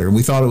newsletter.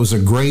 We thought it was a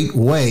great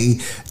way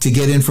to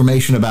get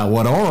information about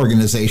what our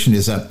organization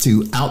is up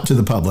to out to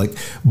the public,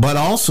 but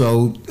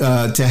also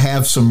to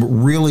have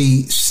some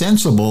really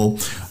sensible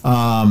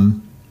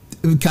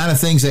kind of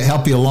things that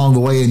help you along the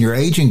way in your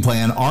aging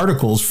plan,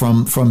 articles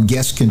from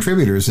guest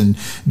contributors. And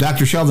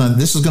Dr. Sheldon,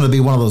 this is going to be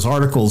one of those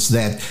articles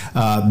that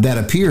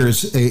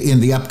appears in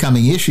the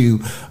upcoming issue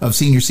of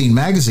Senior Scene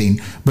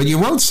magazine. But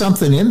you wrote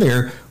something in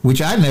there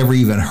which I'd never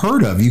even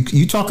heard of.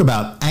 You talk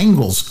about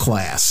angles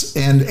class,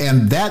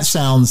 and that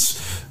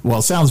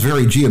sounds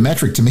very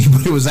geometric to me,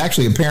 but it was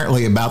actually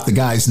apparently about the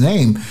guy's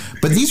name.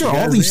 But these are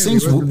all these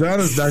things. That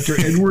is Dr.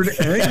 Edward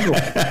Angle.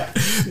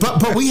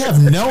 But we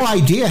have no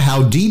idea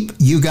how deep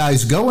you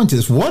guys go into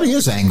this. What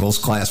is angles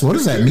class? What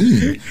does that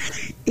mean?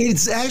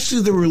 It's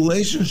actually the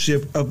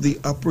relationship of the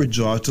upper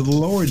jaw to the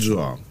lower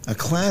jaw. A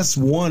class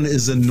 1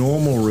 is a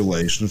normal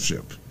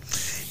relationship.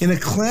 In a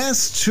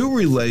class 2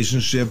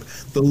 relationship,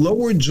 the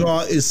lower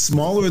jaw is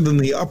smaller than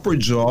the upper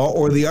jaw,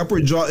 or the upper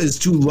jaw is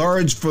too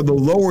large for the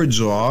lower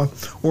jaw,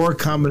 or a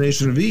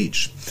combination of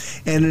each.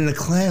 And in a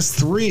class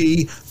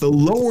 3, the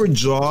lower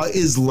jaw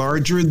is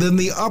larger than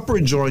the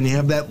upper jaw, and you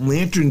have that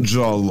lantern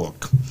jaw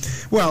look.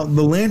 Well,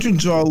 the lantern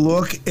jaw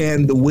look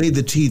and the way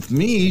the teeth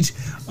meet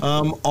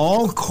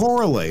all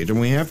correlate, and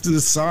we have to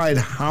decide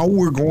how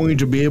we're going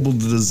to be able to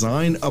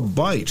design a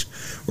bite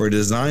or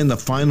design the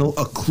final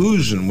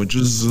occlusion, which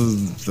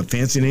is the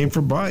fancy name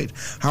for bite.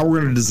 How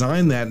we're going to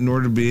design that in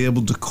order to be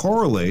able to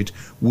correlate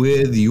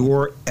with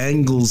your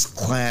angles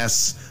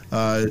class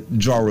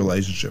jaw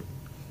relationship.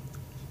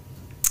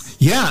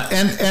 Yeah,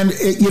 and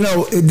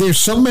there's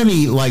so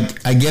many,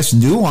 like, I guess,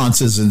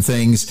 nuances and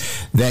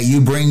things that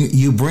you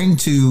bring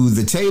to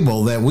the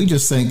table that we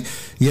just think,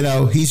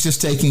 he's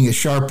just taking a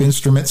sharp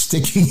instrument,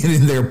 sticking it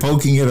in there,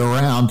 poking it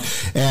around,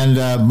 and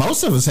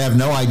most of us have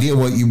no idea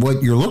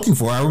what you're looking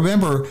for.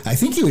 I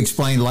think you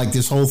explained like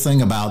this whole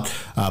thing about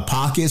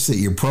pockets that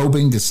you're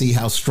probing to see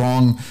how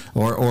strong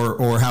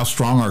or how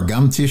strong our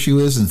gum tissue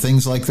is and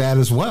things like that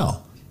as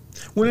well.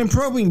 When I'm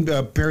probing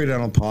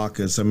periodontal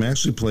pockets, I'm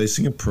actually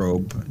placing a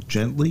probe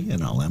gently,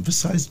 and I'll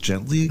emphasize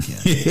gently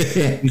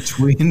again,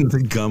 between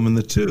the gum and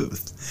the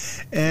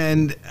tooth.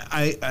 And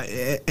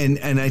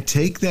I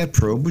take that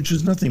probe, which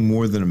is nothing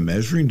more than a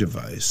measuring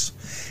device,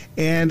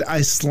 and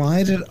I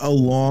slide it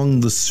along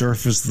the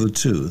surface of the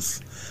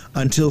tooth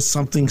until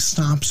something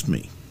stops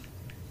me.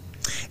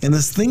 And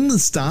this thing that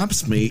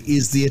stops me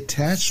is the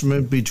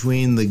attachment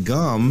between the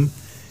gum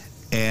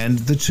and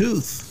the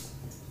tooth.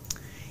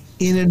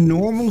 In a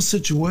normal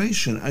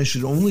situation, I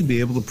should only be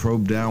able to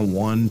probe down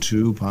 1,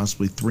 2,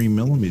 possibly 3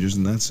 millimeters,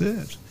 and that's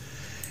it.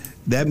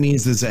 That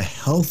means there's a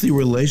healthy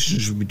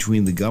relationship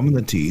between the gum and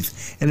the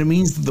teeth, and it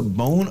means that the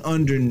bone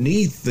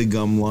underneath the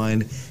gum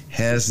line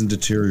hasn't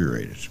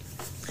deteriorated.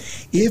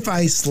 If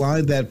I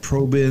slide that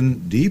probe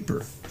in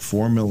deeper,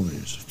 4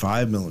 millimeters,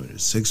 5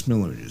 millimeters, 6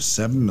 millimeters,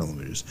 7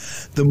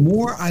 millimeters, the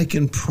more I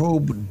can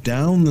probe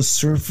down the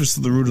surface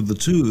of the root of the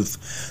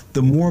tooth,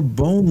 the more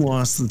bone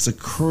loss that's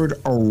occurred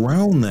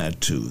around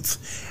that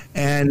tooth.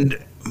 And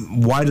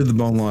why did the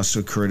bone loss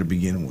occur to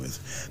begin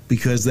with?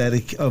 Because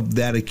of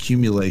that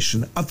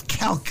accumulation of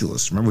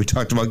calculus. Remember, we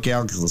talked about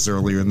calculus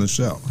earlier in the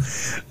show.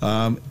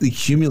 The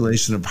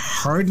accumulation of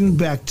hardened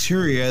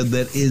bacteria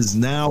that is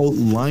now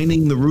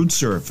lining the root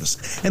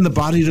surface. And the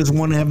body doesn't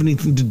want to have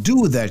anything to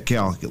do with that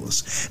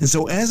calculus. And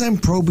so as I'm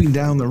probing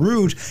down the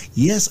root,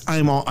 yes,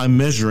 I'm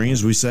measuring,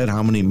 as we said,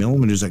 how many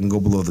millimeters I can go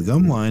below the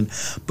gum line.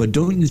 But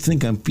don't you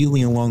think I'm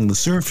feeling along the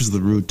surface of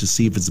the root to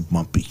see if it's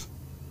bumpy?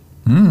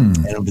 And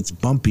if it's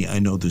bumpy, I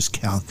know there's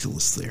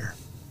calculus there.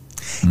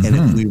 And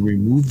if we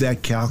remove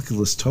that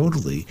calculus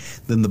totally,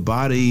 then the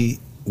body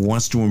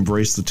wants to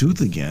embrace the tooth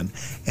again,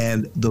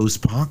 and those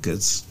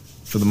pockets,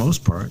 for the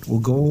most part, will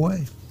go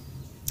away.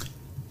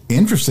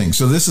 Interesting.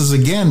 So this is,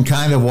 again,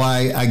 kind of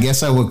why I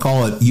guess I would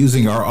call it,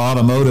 using our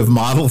automotive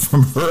model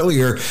from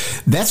earlier,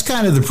 that's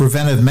kind of the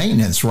preventive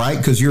maintenance, right?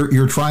 Because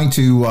you're trying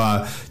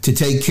to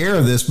take care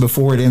of this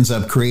before it ends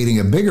up creating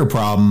a bigger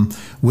problem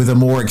with a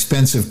more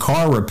expensive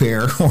car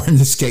repair, or in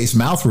this case,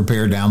 mouth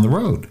repair down the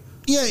road.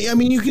 Yeah, I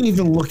mean, you can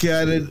even look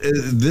at it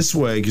this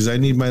way, because I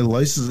need my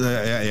license.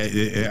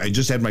 I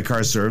just had my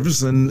car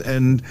serviced,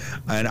 and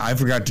I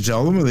forgot to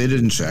tell them, or they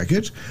didn't check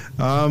it,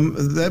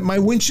 that my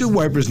windshield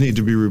wipers need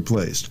to be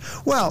replaced.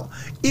 Well,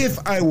 if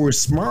I were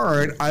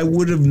smart, I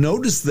would have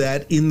noticed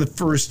that in the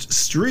first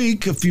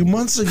streak a few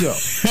months ago.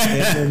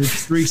 And then it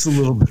streaks a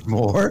little bit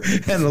more,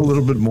 and a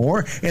little bit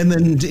more, and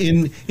then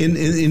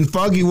in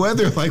foggy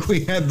weather like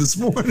we had this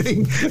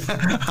morning,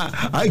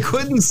 I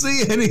couldn't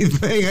see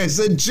anything. I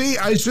said, gee,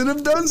 I should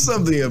have done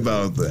something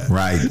about that.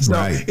 Right, so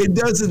right. It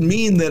doesn't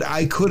mean that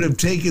I could have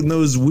taken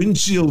those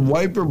windshield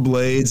wiper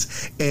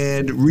blades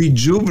and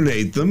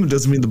rejuvenate them. It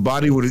doesn't mean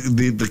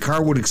the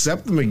car would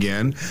accept them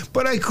again,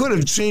 but I could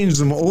have changed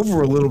them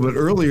over a little bit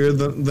earlier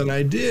than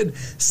I did.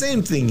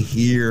 Same thing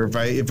here.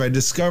 If I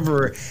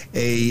discover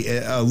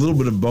a little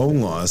bit of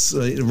bone loss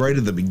right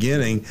at the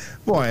beginning,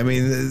 boy, I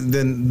mean,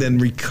 then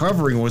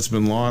recovering what's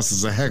been lost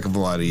is a heck of a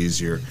lot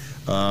easier.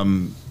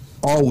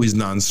 Always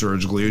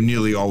non-surgically, or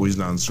nearly always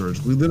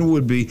non-surgically, than it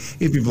would be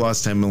if you've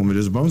lost 10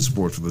 millimeters of bone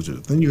support for the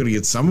tooth. Then you're going to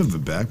get some of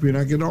it back, but you're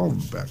not getting all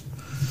of it back.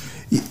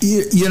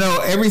 You know,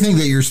 everything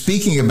that you're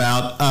speaking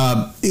about,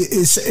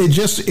 it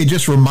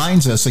just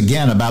reminds us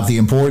again about the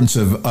importance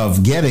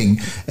of getting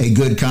a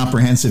good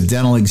comprehensive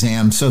dental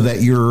exam, so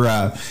that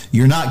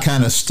you're not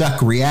kind of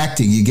stuck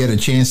reacting. You get a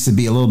chance to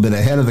be a little bit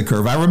ahead of the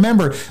curve. I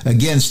remember,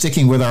 again,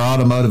 sticking with our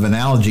automotive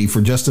analogy for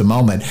just a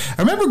moment.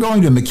 I remember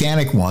going to a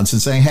mechanic once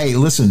and saying, "Hey,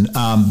 listen,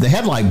 the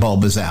headlight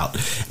bulb is out,"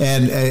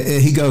 and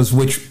he goes,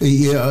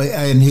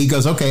 and he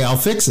goes, "Okay, I'll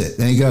fix it."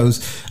 And he goes,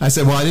 I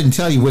said, "Well, I didn't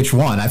tell you which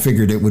one. I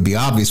figured it would be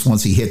obvious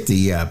once he hit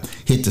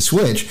the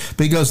switch."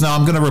 But he goes, "No,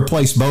 I'm going to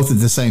replace both at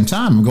the same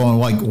time." I'm going,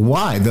 like,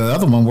 why? The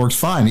other one works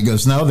fine. He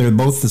goes, "No, they're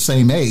both the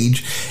same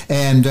age,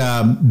 and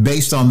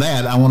based on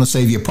that, I want to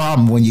save you a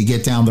problem when you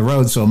get down the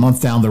road. So a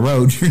month down the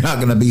road, you're not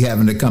going to be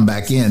having to come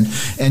back in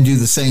and do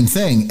the same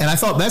thing." And I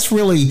thought that's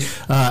really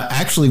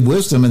actually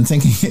wisdom and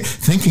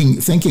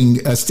thinking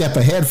a step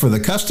ahead for the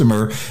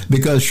customer,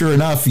 because sure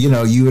enough, you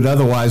know, you would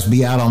otherwise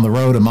be out on the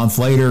road a month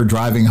later,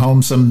 driving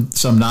home some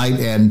night,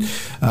 and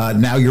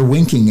now you're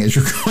winking as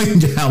you're going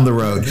down the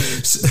road.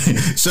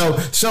 So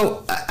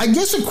I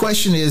guess the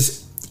question is,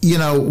 you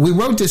know, we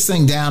wrote this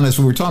thing down as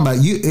we were talking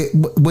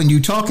about. When you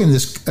talk in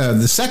this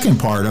the second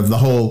part of the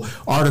whole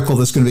article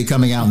that's going to be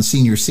coming out in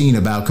Senior Scene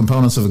about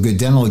components of a good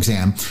dental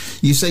exam,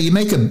 you say you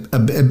make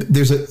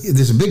there's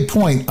a big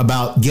point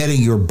about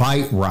getting your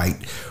bite right.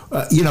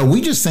 You know,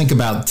 we just think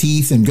about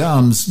teeth and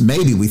gums.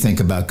 Maybe we think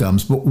about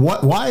gums, but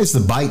why is the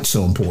bite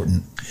so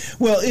important?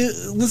 Well,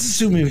 let's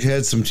assume you've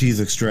had some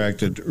teeth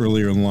extracted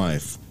earlier in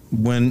life.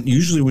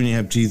 Usually when you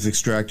have teeth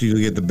extracted, you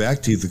get the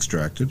back teeth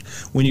extracted.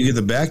 When you get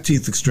the back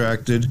teeth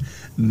extracted,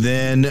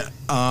 then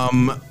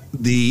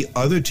the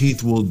other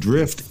teeth will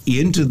drift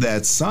into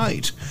that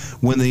site.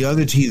 When the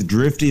other teeth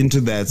drift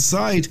into that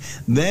site,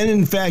 then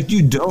in fact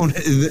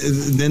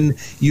then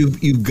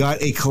you've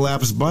got a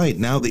collapsed bite.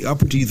 Now the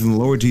upper teeth and the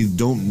lower teeth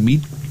don't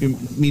meet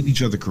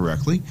each other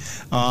correctly.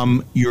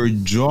 Your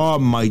jaw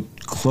might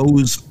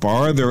close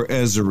farther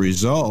as a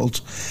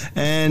result,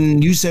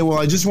 and you say, "Well,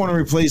 I just want to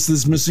replace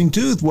this missing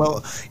tooth."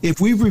 Well, if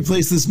we've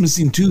replaced this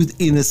missing tooth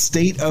in a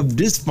state of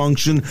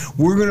dysfunction,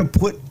 we're going to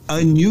put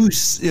a new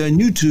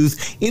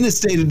tooth in a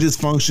state of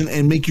dysfunction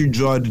and make your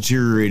jaw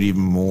deteriorate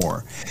even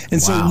more.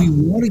 And so we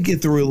want to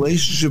get the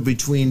relationship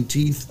between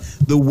teeth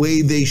the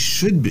way they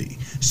should be,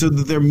 so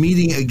that they're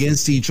meeting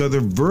against each other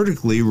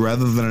vertically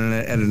rather than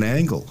at an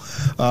angle.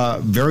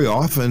 Very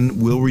often,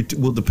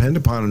 we'll depend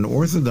upon an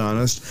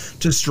orthodontist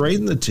to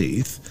straighten the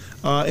teeth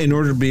in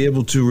order to be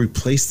able to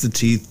replace the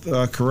teeth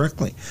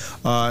correctly.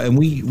 And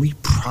we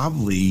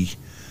probably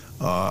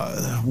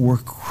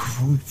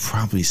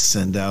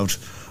send out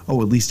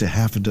at least a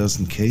half a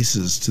dozen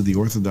cases to the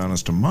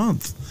orthodontist a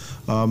month,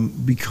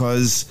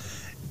 because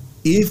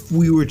if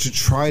we were to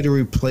try to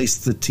replace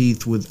the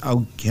teeth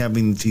without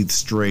having the teeth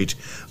straight,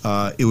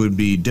 it would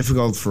be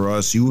difficult for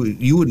us. You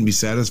wouldn't be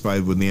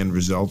satisfied with the end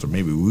result, or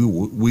maybe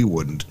we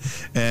wouldn't,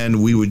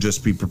 and we would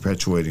just be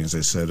perpetuating, as I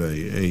said,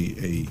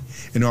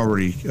 an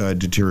already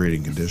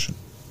deteriorating condition.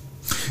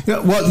 Yeah,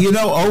 well, you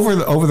know,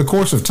 over the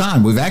course of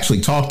time, we've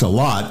actually talked a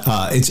lot.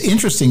 It's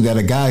interesting that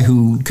a guy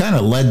who kind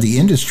of led the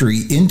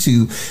industry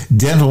into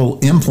dental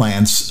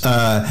implants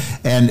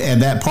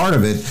and that part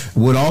of it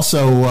would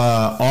also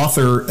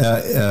author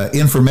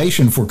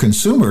information for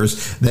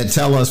consumers that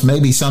tell us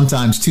maybe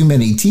sometimes too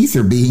many teeth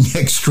are being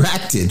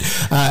extracted.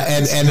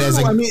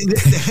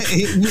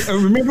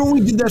 Remember when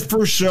we did that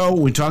first show?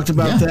 We talked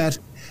about that.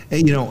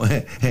 And, you know,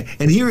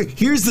 and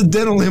here's the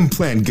dental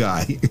implant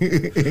guy,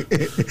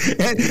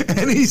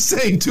 and he's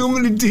saying too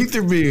many teeth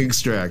are being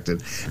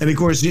extracted. And of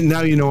course,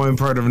 now you know I'm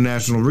part of a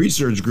national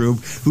research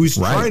group who's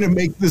trying to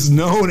make this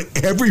known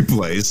every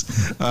place.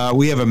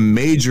 We have a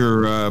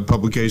major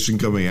publication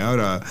coming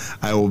out.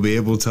 I will be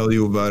able to tell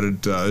you about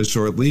it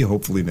shortly,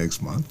 hopefully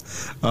next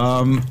month,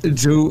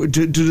 to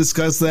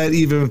discuss that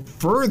even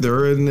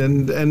further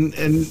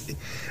and.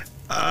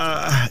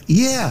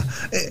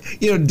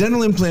 You know,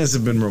 dental implants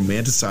have been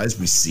romanticized.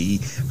 We see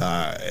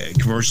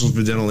commercials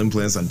for dental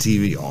implants on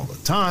TV all the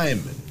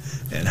time,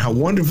 and how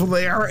wonderful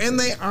they are, and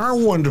they are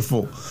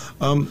wonderful.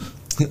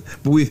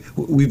 But we've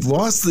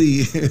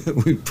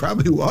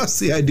probably lost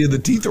the idea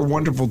that teeth are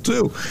wonderful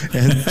too.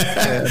 And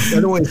by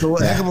the way, it's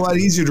a heck of a lot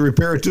easier to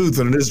repair a tooth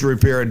than it is to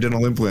repair a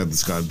dental implant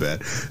that's gone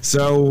bad.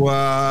 So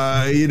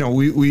you know,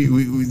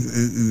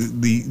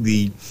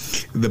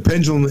 the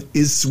pendulum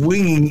is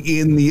swinging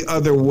in the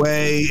other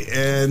way,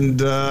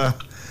 and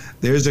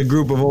there's a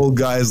group of old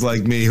guys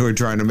like me who are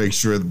trying to make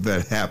sure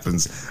that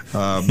happens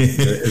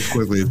as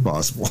quickly as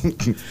possible.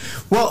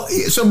 Well,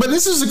 but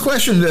this is a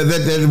question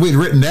that we'd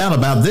written down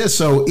about this.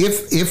 So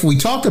if we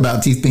talk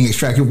about teeth being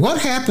extracted, what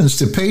happens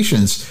to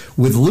patients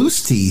with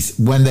loose teeth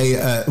when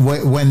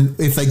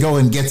if they go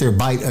and get their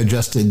bite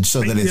adjusted so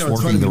that it's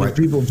working the right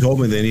way? People told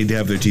me they need to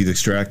have their teeth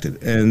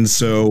extracted, and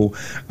so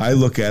I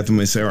look at them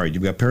and say, all right,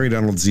 you've got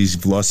periodontal disease,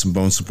 you've lost some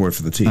bone support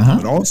for the teeth,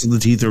 but also the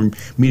teeth are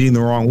meeting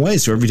the wrong way.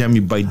 So every time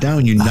you bite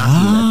down, you knock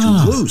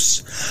that tooth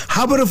loose.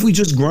 How about if we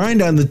just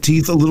grind on the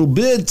teeth a little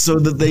bit so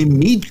that they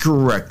meet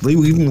correctly,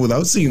 even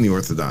without seeing the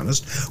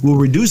orthodontist? We'll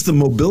reduce the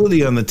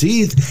mobility on the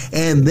teeth,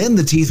 and then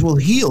the teeth will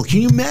heal.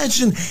 Can you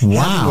imagine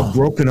having a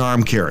broken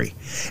arm, Kerry,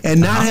 and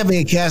not having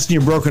a cast in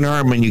your broken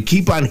arm, and you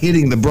keep on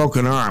hitting the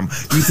broken arm?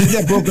 Do you think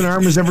that broken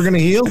arm is ever going to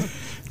heal?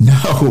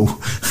 No.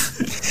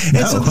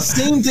 And so the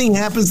same thing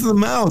happens to the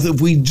mouth. If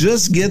we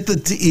just get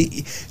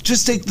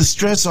just take the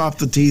stress off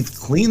the teeth,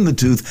 clean the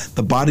tooth,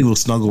 the body will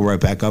snuggle right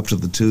back up to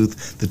the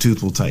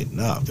tooth will tighten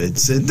up.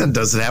 Does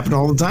it happen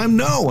all the time?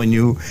 No. And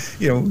you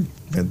know,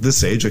 at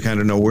this age, I kind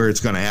of know where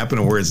it's going to happen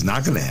and where it's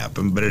not going to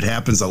happen, but it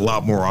happens a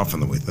lot more often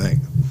than we think.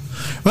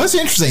 Well, that's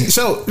interesting.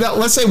 So now,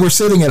 let's say we're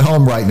sitting at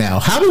home right now.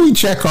 How do we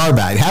check our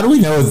bite? How do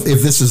we know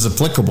if this is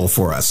applicable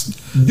for us?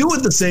 Do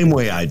it the same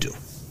way I do.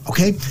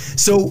 Okay,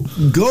 so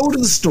go to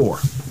the store,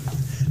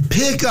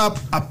 pick up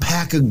a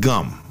pack of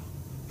gum.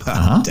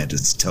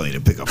 Dentists tell you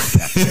to pick up a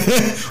pack.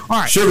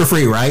 All right,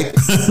 sugar-free, right?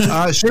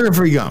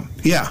 Sugar-free gum.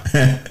 Yeah.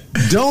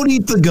 Don't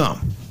eat the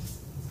gum.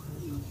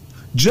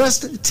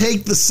 Just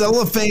take the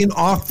cellophane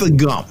off the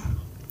gum.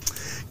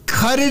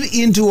 Cut it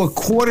into a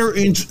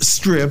 1/4-inch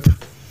strip,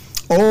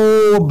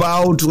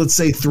 about, let's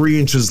say, 3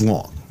 inches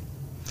long.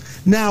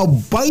 Now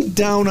bite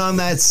down on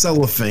that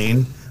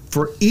cellophane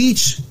for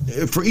each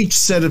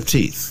set of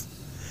teeth,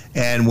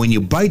 and when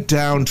you bite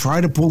down, try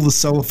to pull the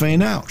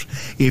cellophane out.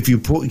 If you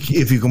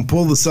can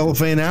pull the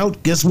cellophane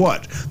out, guess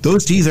what?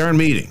 Those teeth aren't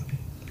meeting.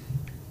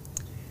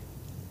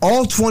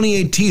 All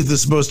 28 teeth are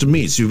supposed to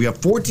meet, so you've got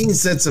 14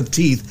 sets of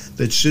teeth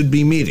that should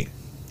be meeting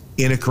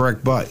in a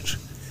correct bite.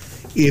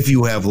 If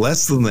you have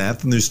less than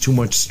that, then there's too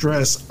much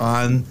stress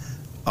on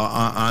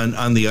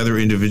the other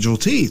individual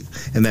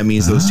teeth, and that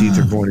means those teeth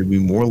are going to be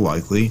more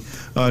likely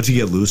to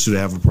get loose or to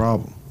have a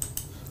problem.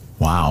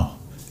 Wow.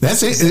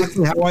 That's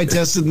exactly how I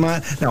tested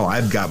mine. Now,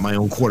 I've got my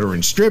own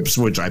 1/4-inch strips,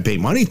 which I pay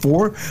money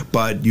for,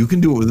 but you can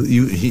do it with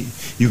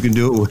you can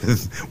do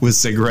it with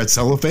cigarette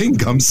cellophane,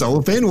 gum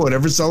cellophane,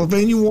 whatever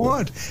cellophane you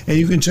want, and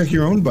you can check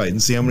your own bite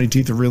and see how many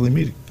teeth are really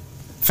meeting.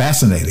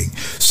 Fascinating.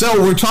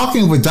 So we're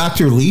talking with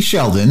Dr. Lee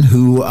Sheldon,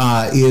 who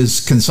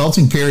is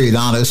consulting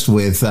periodontist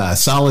with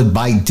Solid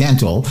Bite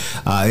Dental.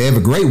 They have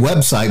a great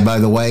website, by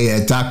the way,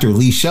 at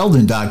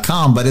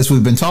drleesheldon.com. But as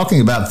we've been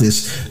talking about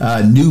this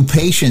new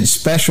patient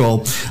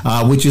special,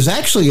 which is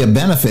actually a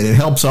benefit, it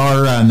helps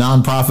our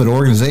nonprofit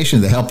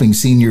organization, the Helping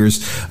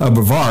Seniors of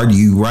Brevard.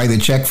 You write a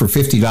check for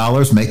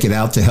 $50, make it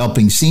out to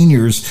Helping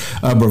Seniors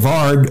of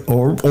Brevard,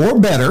 or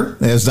better,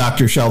 as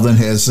Dr. Sheldon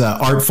has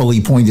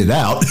artfully pointed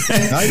out.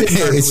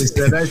 I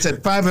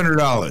said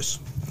 $500.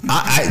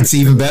 It's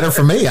even better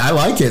for me. I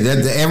like it.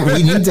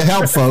 We need to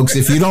help, folks.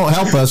 If you don't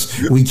help us,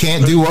 we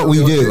can't do what we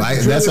do.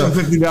 That's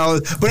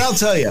 $50. But I'll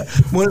tell you,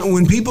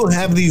 when people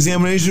have the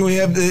examination, we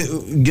have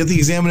to get the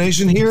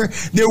examination here,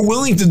 they're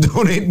willing to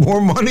donate more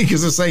money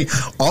because they're saying,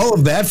 all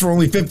of that for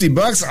only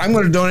 $50, I'm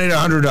going to donate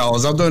 $100.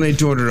 I'll donate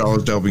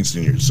 $200 to Helping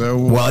Seniors. So,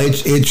 well,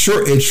 it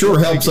sure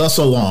helps us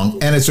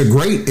along, and it's a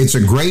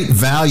great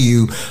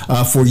value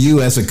for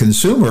you as a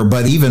consumer.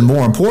 But even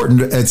more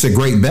important, it's a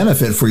great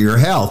benefit for your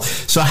health.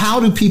 So, how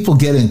do people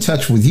get in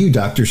touch with you,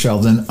 Dr.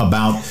 Sheldon,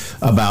 about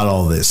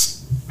all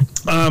this?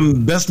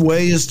 Best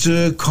way is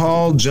to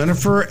call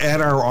Jennifer at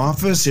our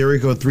office,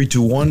 area code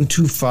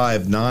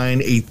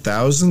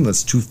 321-259-8000.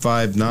 That's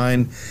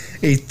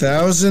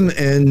 259-8000.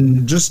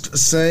 And just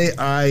say,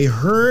 I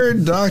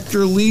heard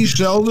Dr. Lee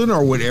Sheldon,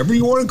 or whatever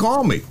you want to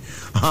call me,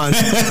 on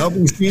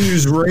Helping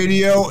Seniors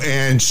Radio,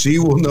 and she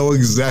will know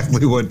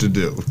exactly what to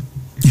do.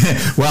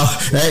 Well,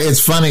 it's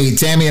funny.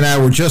 Tammy and I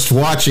were just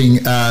watching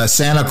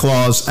Santa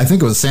Claus. I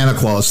think it was Santa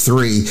Claus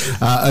 3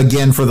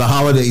 again for the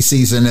holiday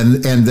season.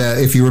 And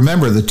if you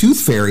remember, the Tooth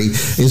Fairy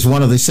is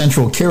one of the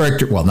central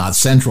character. Well, not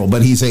central,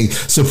 but he's a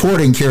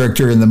supporting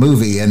character in the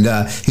movie. And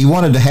he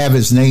wanted to have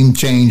his name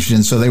changed,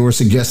 and so they were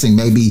suggesting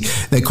maybe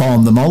they call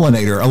him the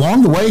Molinator.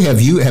 Along the way,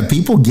 have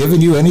people given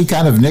you any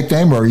kind of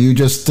nickname, or are you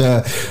just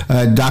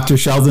Dr.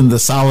 Sheldon, the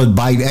solid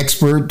bite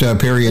expert,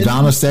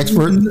 periodontist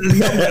expert?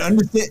 No, but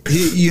understand,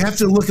 you have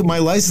to look at my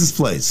license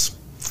plates.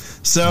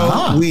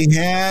 So we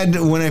had,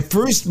 when I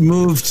first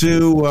moved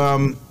to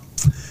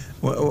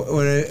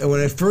when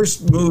I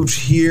first moved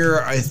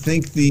here, I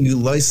think the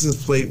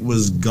license plate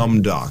was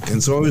Gumdoc,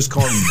 and so I always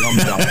called him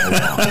Gumdoc a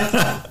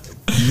lot.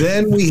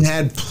 Then we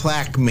had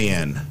Plaque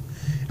Man,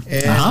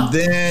 and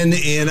then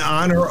in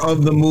honor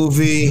of the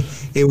movie,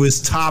 it was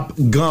Top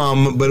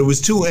Gum, but it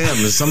was 2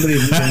 M's. Somebody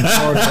in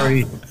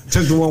Calgary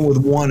took the one with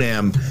 1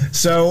 M.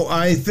 So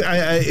I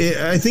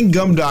think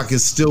Gumdoc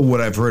is still what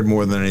I've heard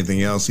more than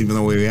anything else, even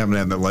though we haven't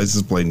had that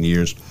license plate in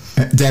years.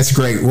 That's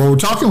great. Well, we're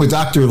talking with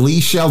Dr. Lee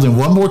Sheldon.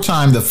 One more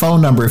time, the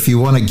phone number if you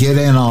want to get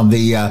in on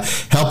the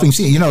Helping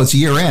Seniors. You know, it's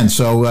year end,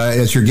 so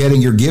as you're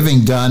getting your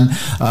giving done,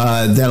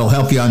 that'll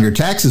help you on your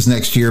taxes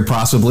next year,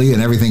 possibly,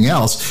 and everything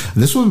else.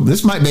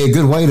 This might be a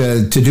good way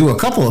to do a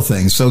couple of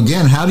things. So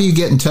again, how do you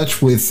get in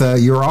touch with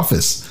your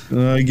office?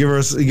 Give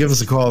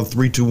us a call at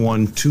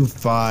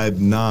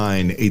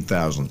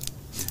 321-259-8000.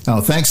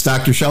 Oh, thanks,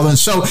 Dr. Sheldon.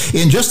 So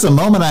in just the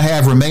moment I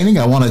have remaining,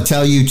 I want to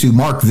tell you to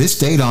mark this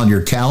date on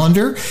your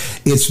calendar.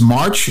 It's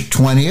March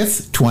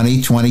 20th,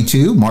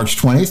 2022, March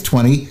 20th,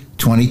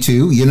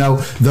 2022. You know,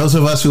 those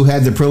of us who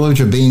had the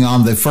privilege of being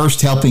on the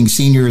first Helping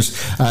Seniors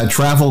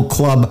Travel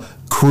Club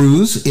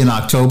cruise in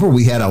October,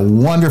 we had a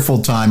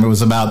wonderful time. It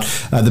was about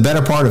the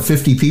better part of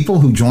 50 people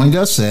who joined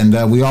us,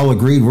 and we all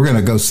agreed we're going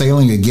to go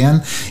sailing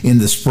again in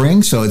the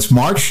spring. So it's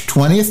March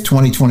 20th,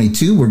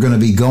 2022. We're going to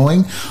be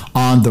going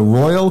on the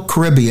Royal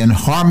Caribbean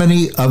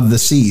Harmony of the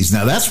Seas.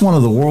 Now, that's one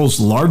of the world's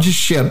largest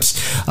ships.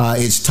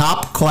 It's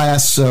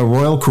top-class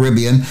Royal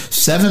Caribbean,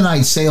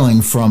 7-night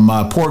sailing from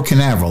Port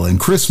Canaveral. And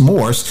Chris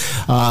Morse,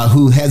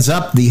 who heads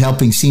up the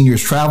Helping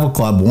Seniors Travel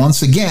Club,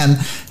 once again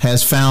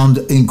has found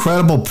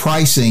incredible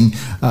pricing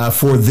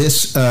for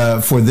this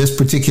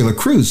particular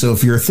cruise. So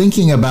if you're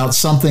thinking about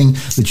something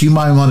that you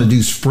might want to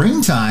do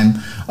springtime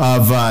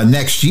of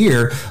next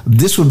year,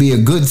 this would be a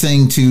good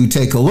thing to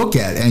take a look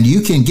at. And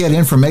you can get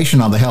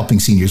information on the Helping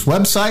Seniors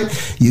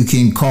website. You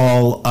can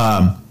call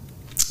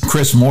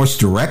Chris Morse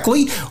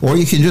directly, or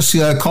you can just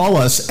call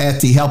us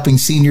at the Helping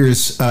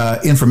Seniors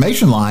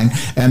information line,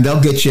 and they'll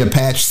get you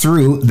patched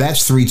through.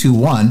 That's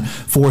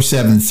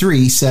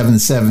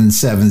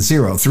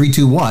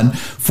 321-473-7770.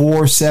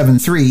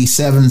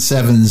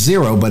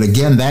 321-473-7770. But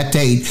again, that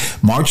date,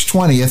 March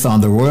 20th,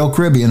 on the Royal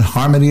Caribbean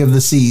Harmony of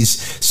the Seas,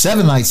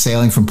 7-night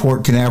sailing from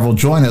Port Canaveral.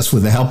 Join us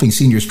with the Helping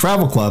Seniors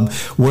Travel Club,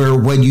 where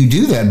when you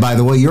do that, by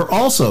the way, you're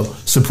also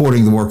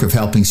supporting the work of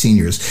Helping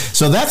Seniors.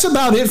 So that's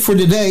about it for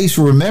today.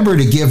 So remember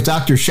to give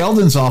Dr.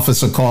 Sheldon's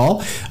office a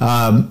call.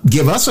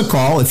 Give us a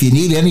call if you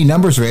need any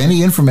numbers or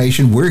any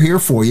information. We're here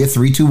for you,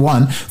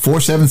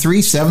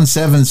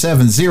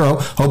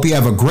 321-473-7770. Hope you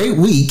have a great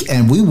week,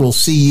 and we will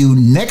see you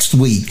next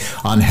week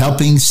on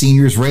Helping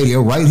Seniors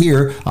Radio right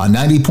here on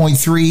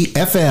 90.3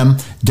 FM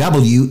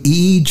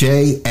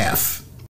WEJF.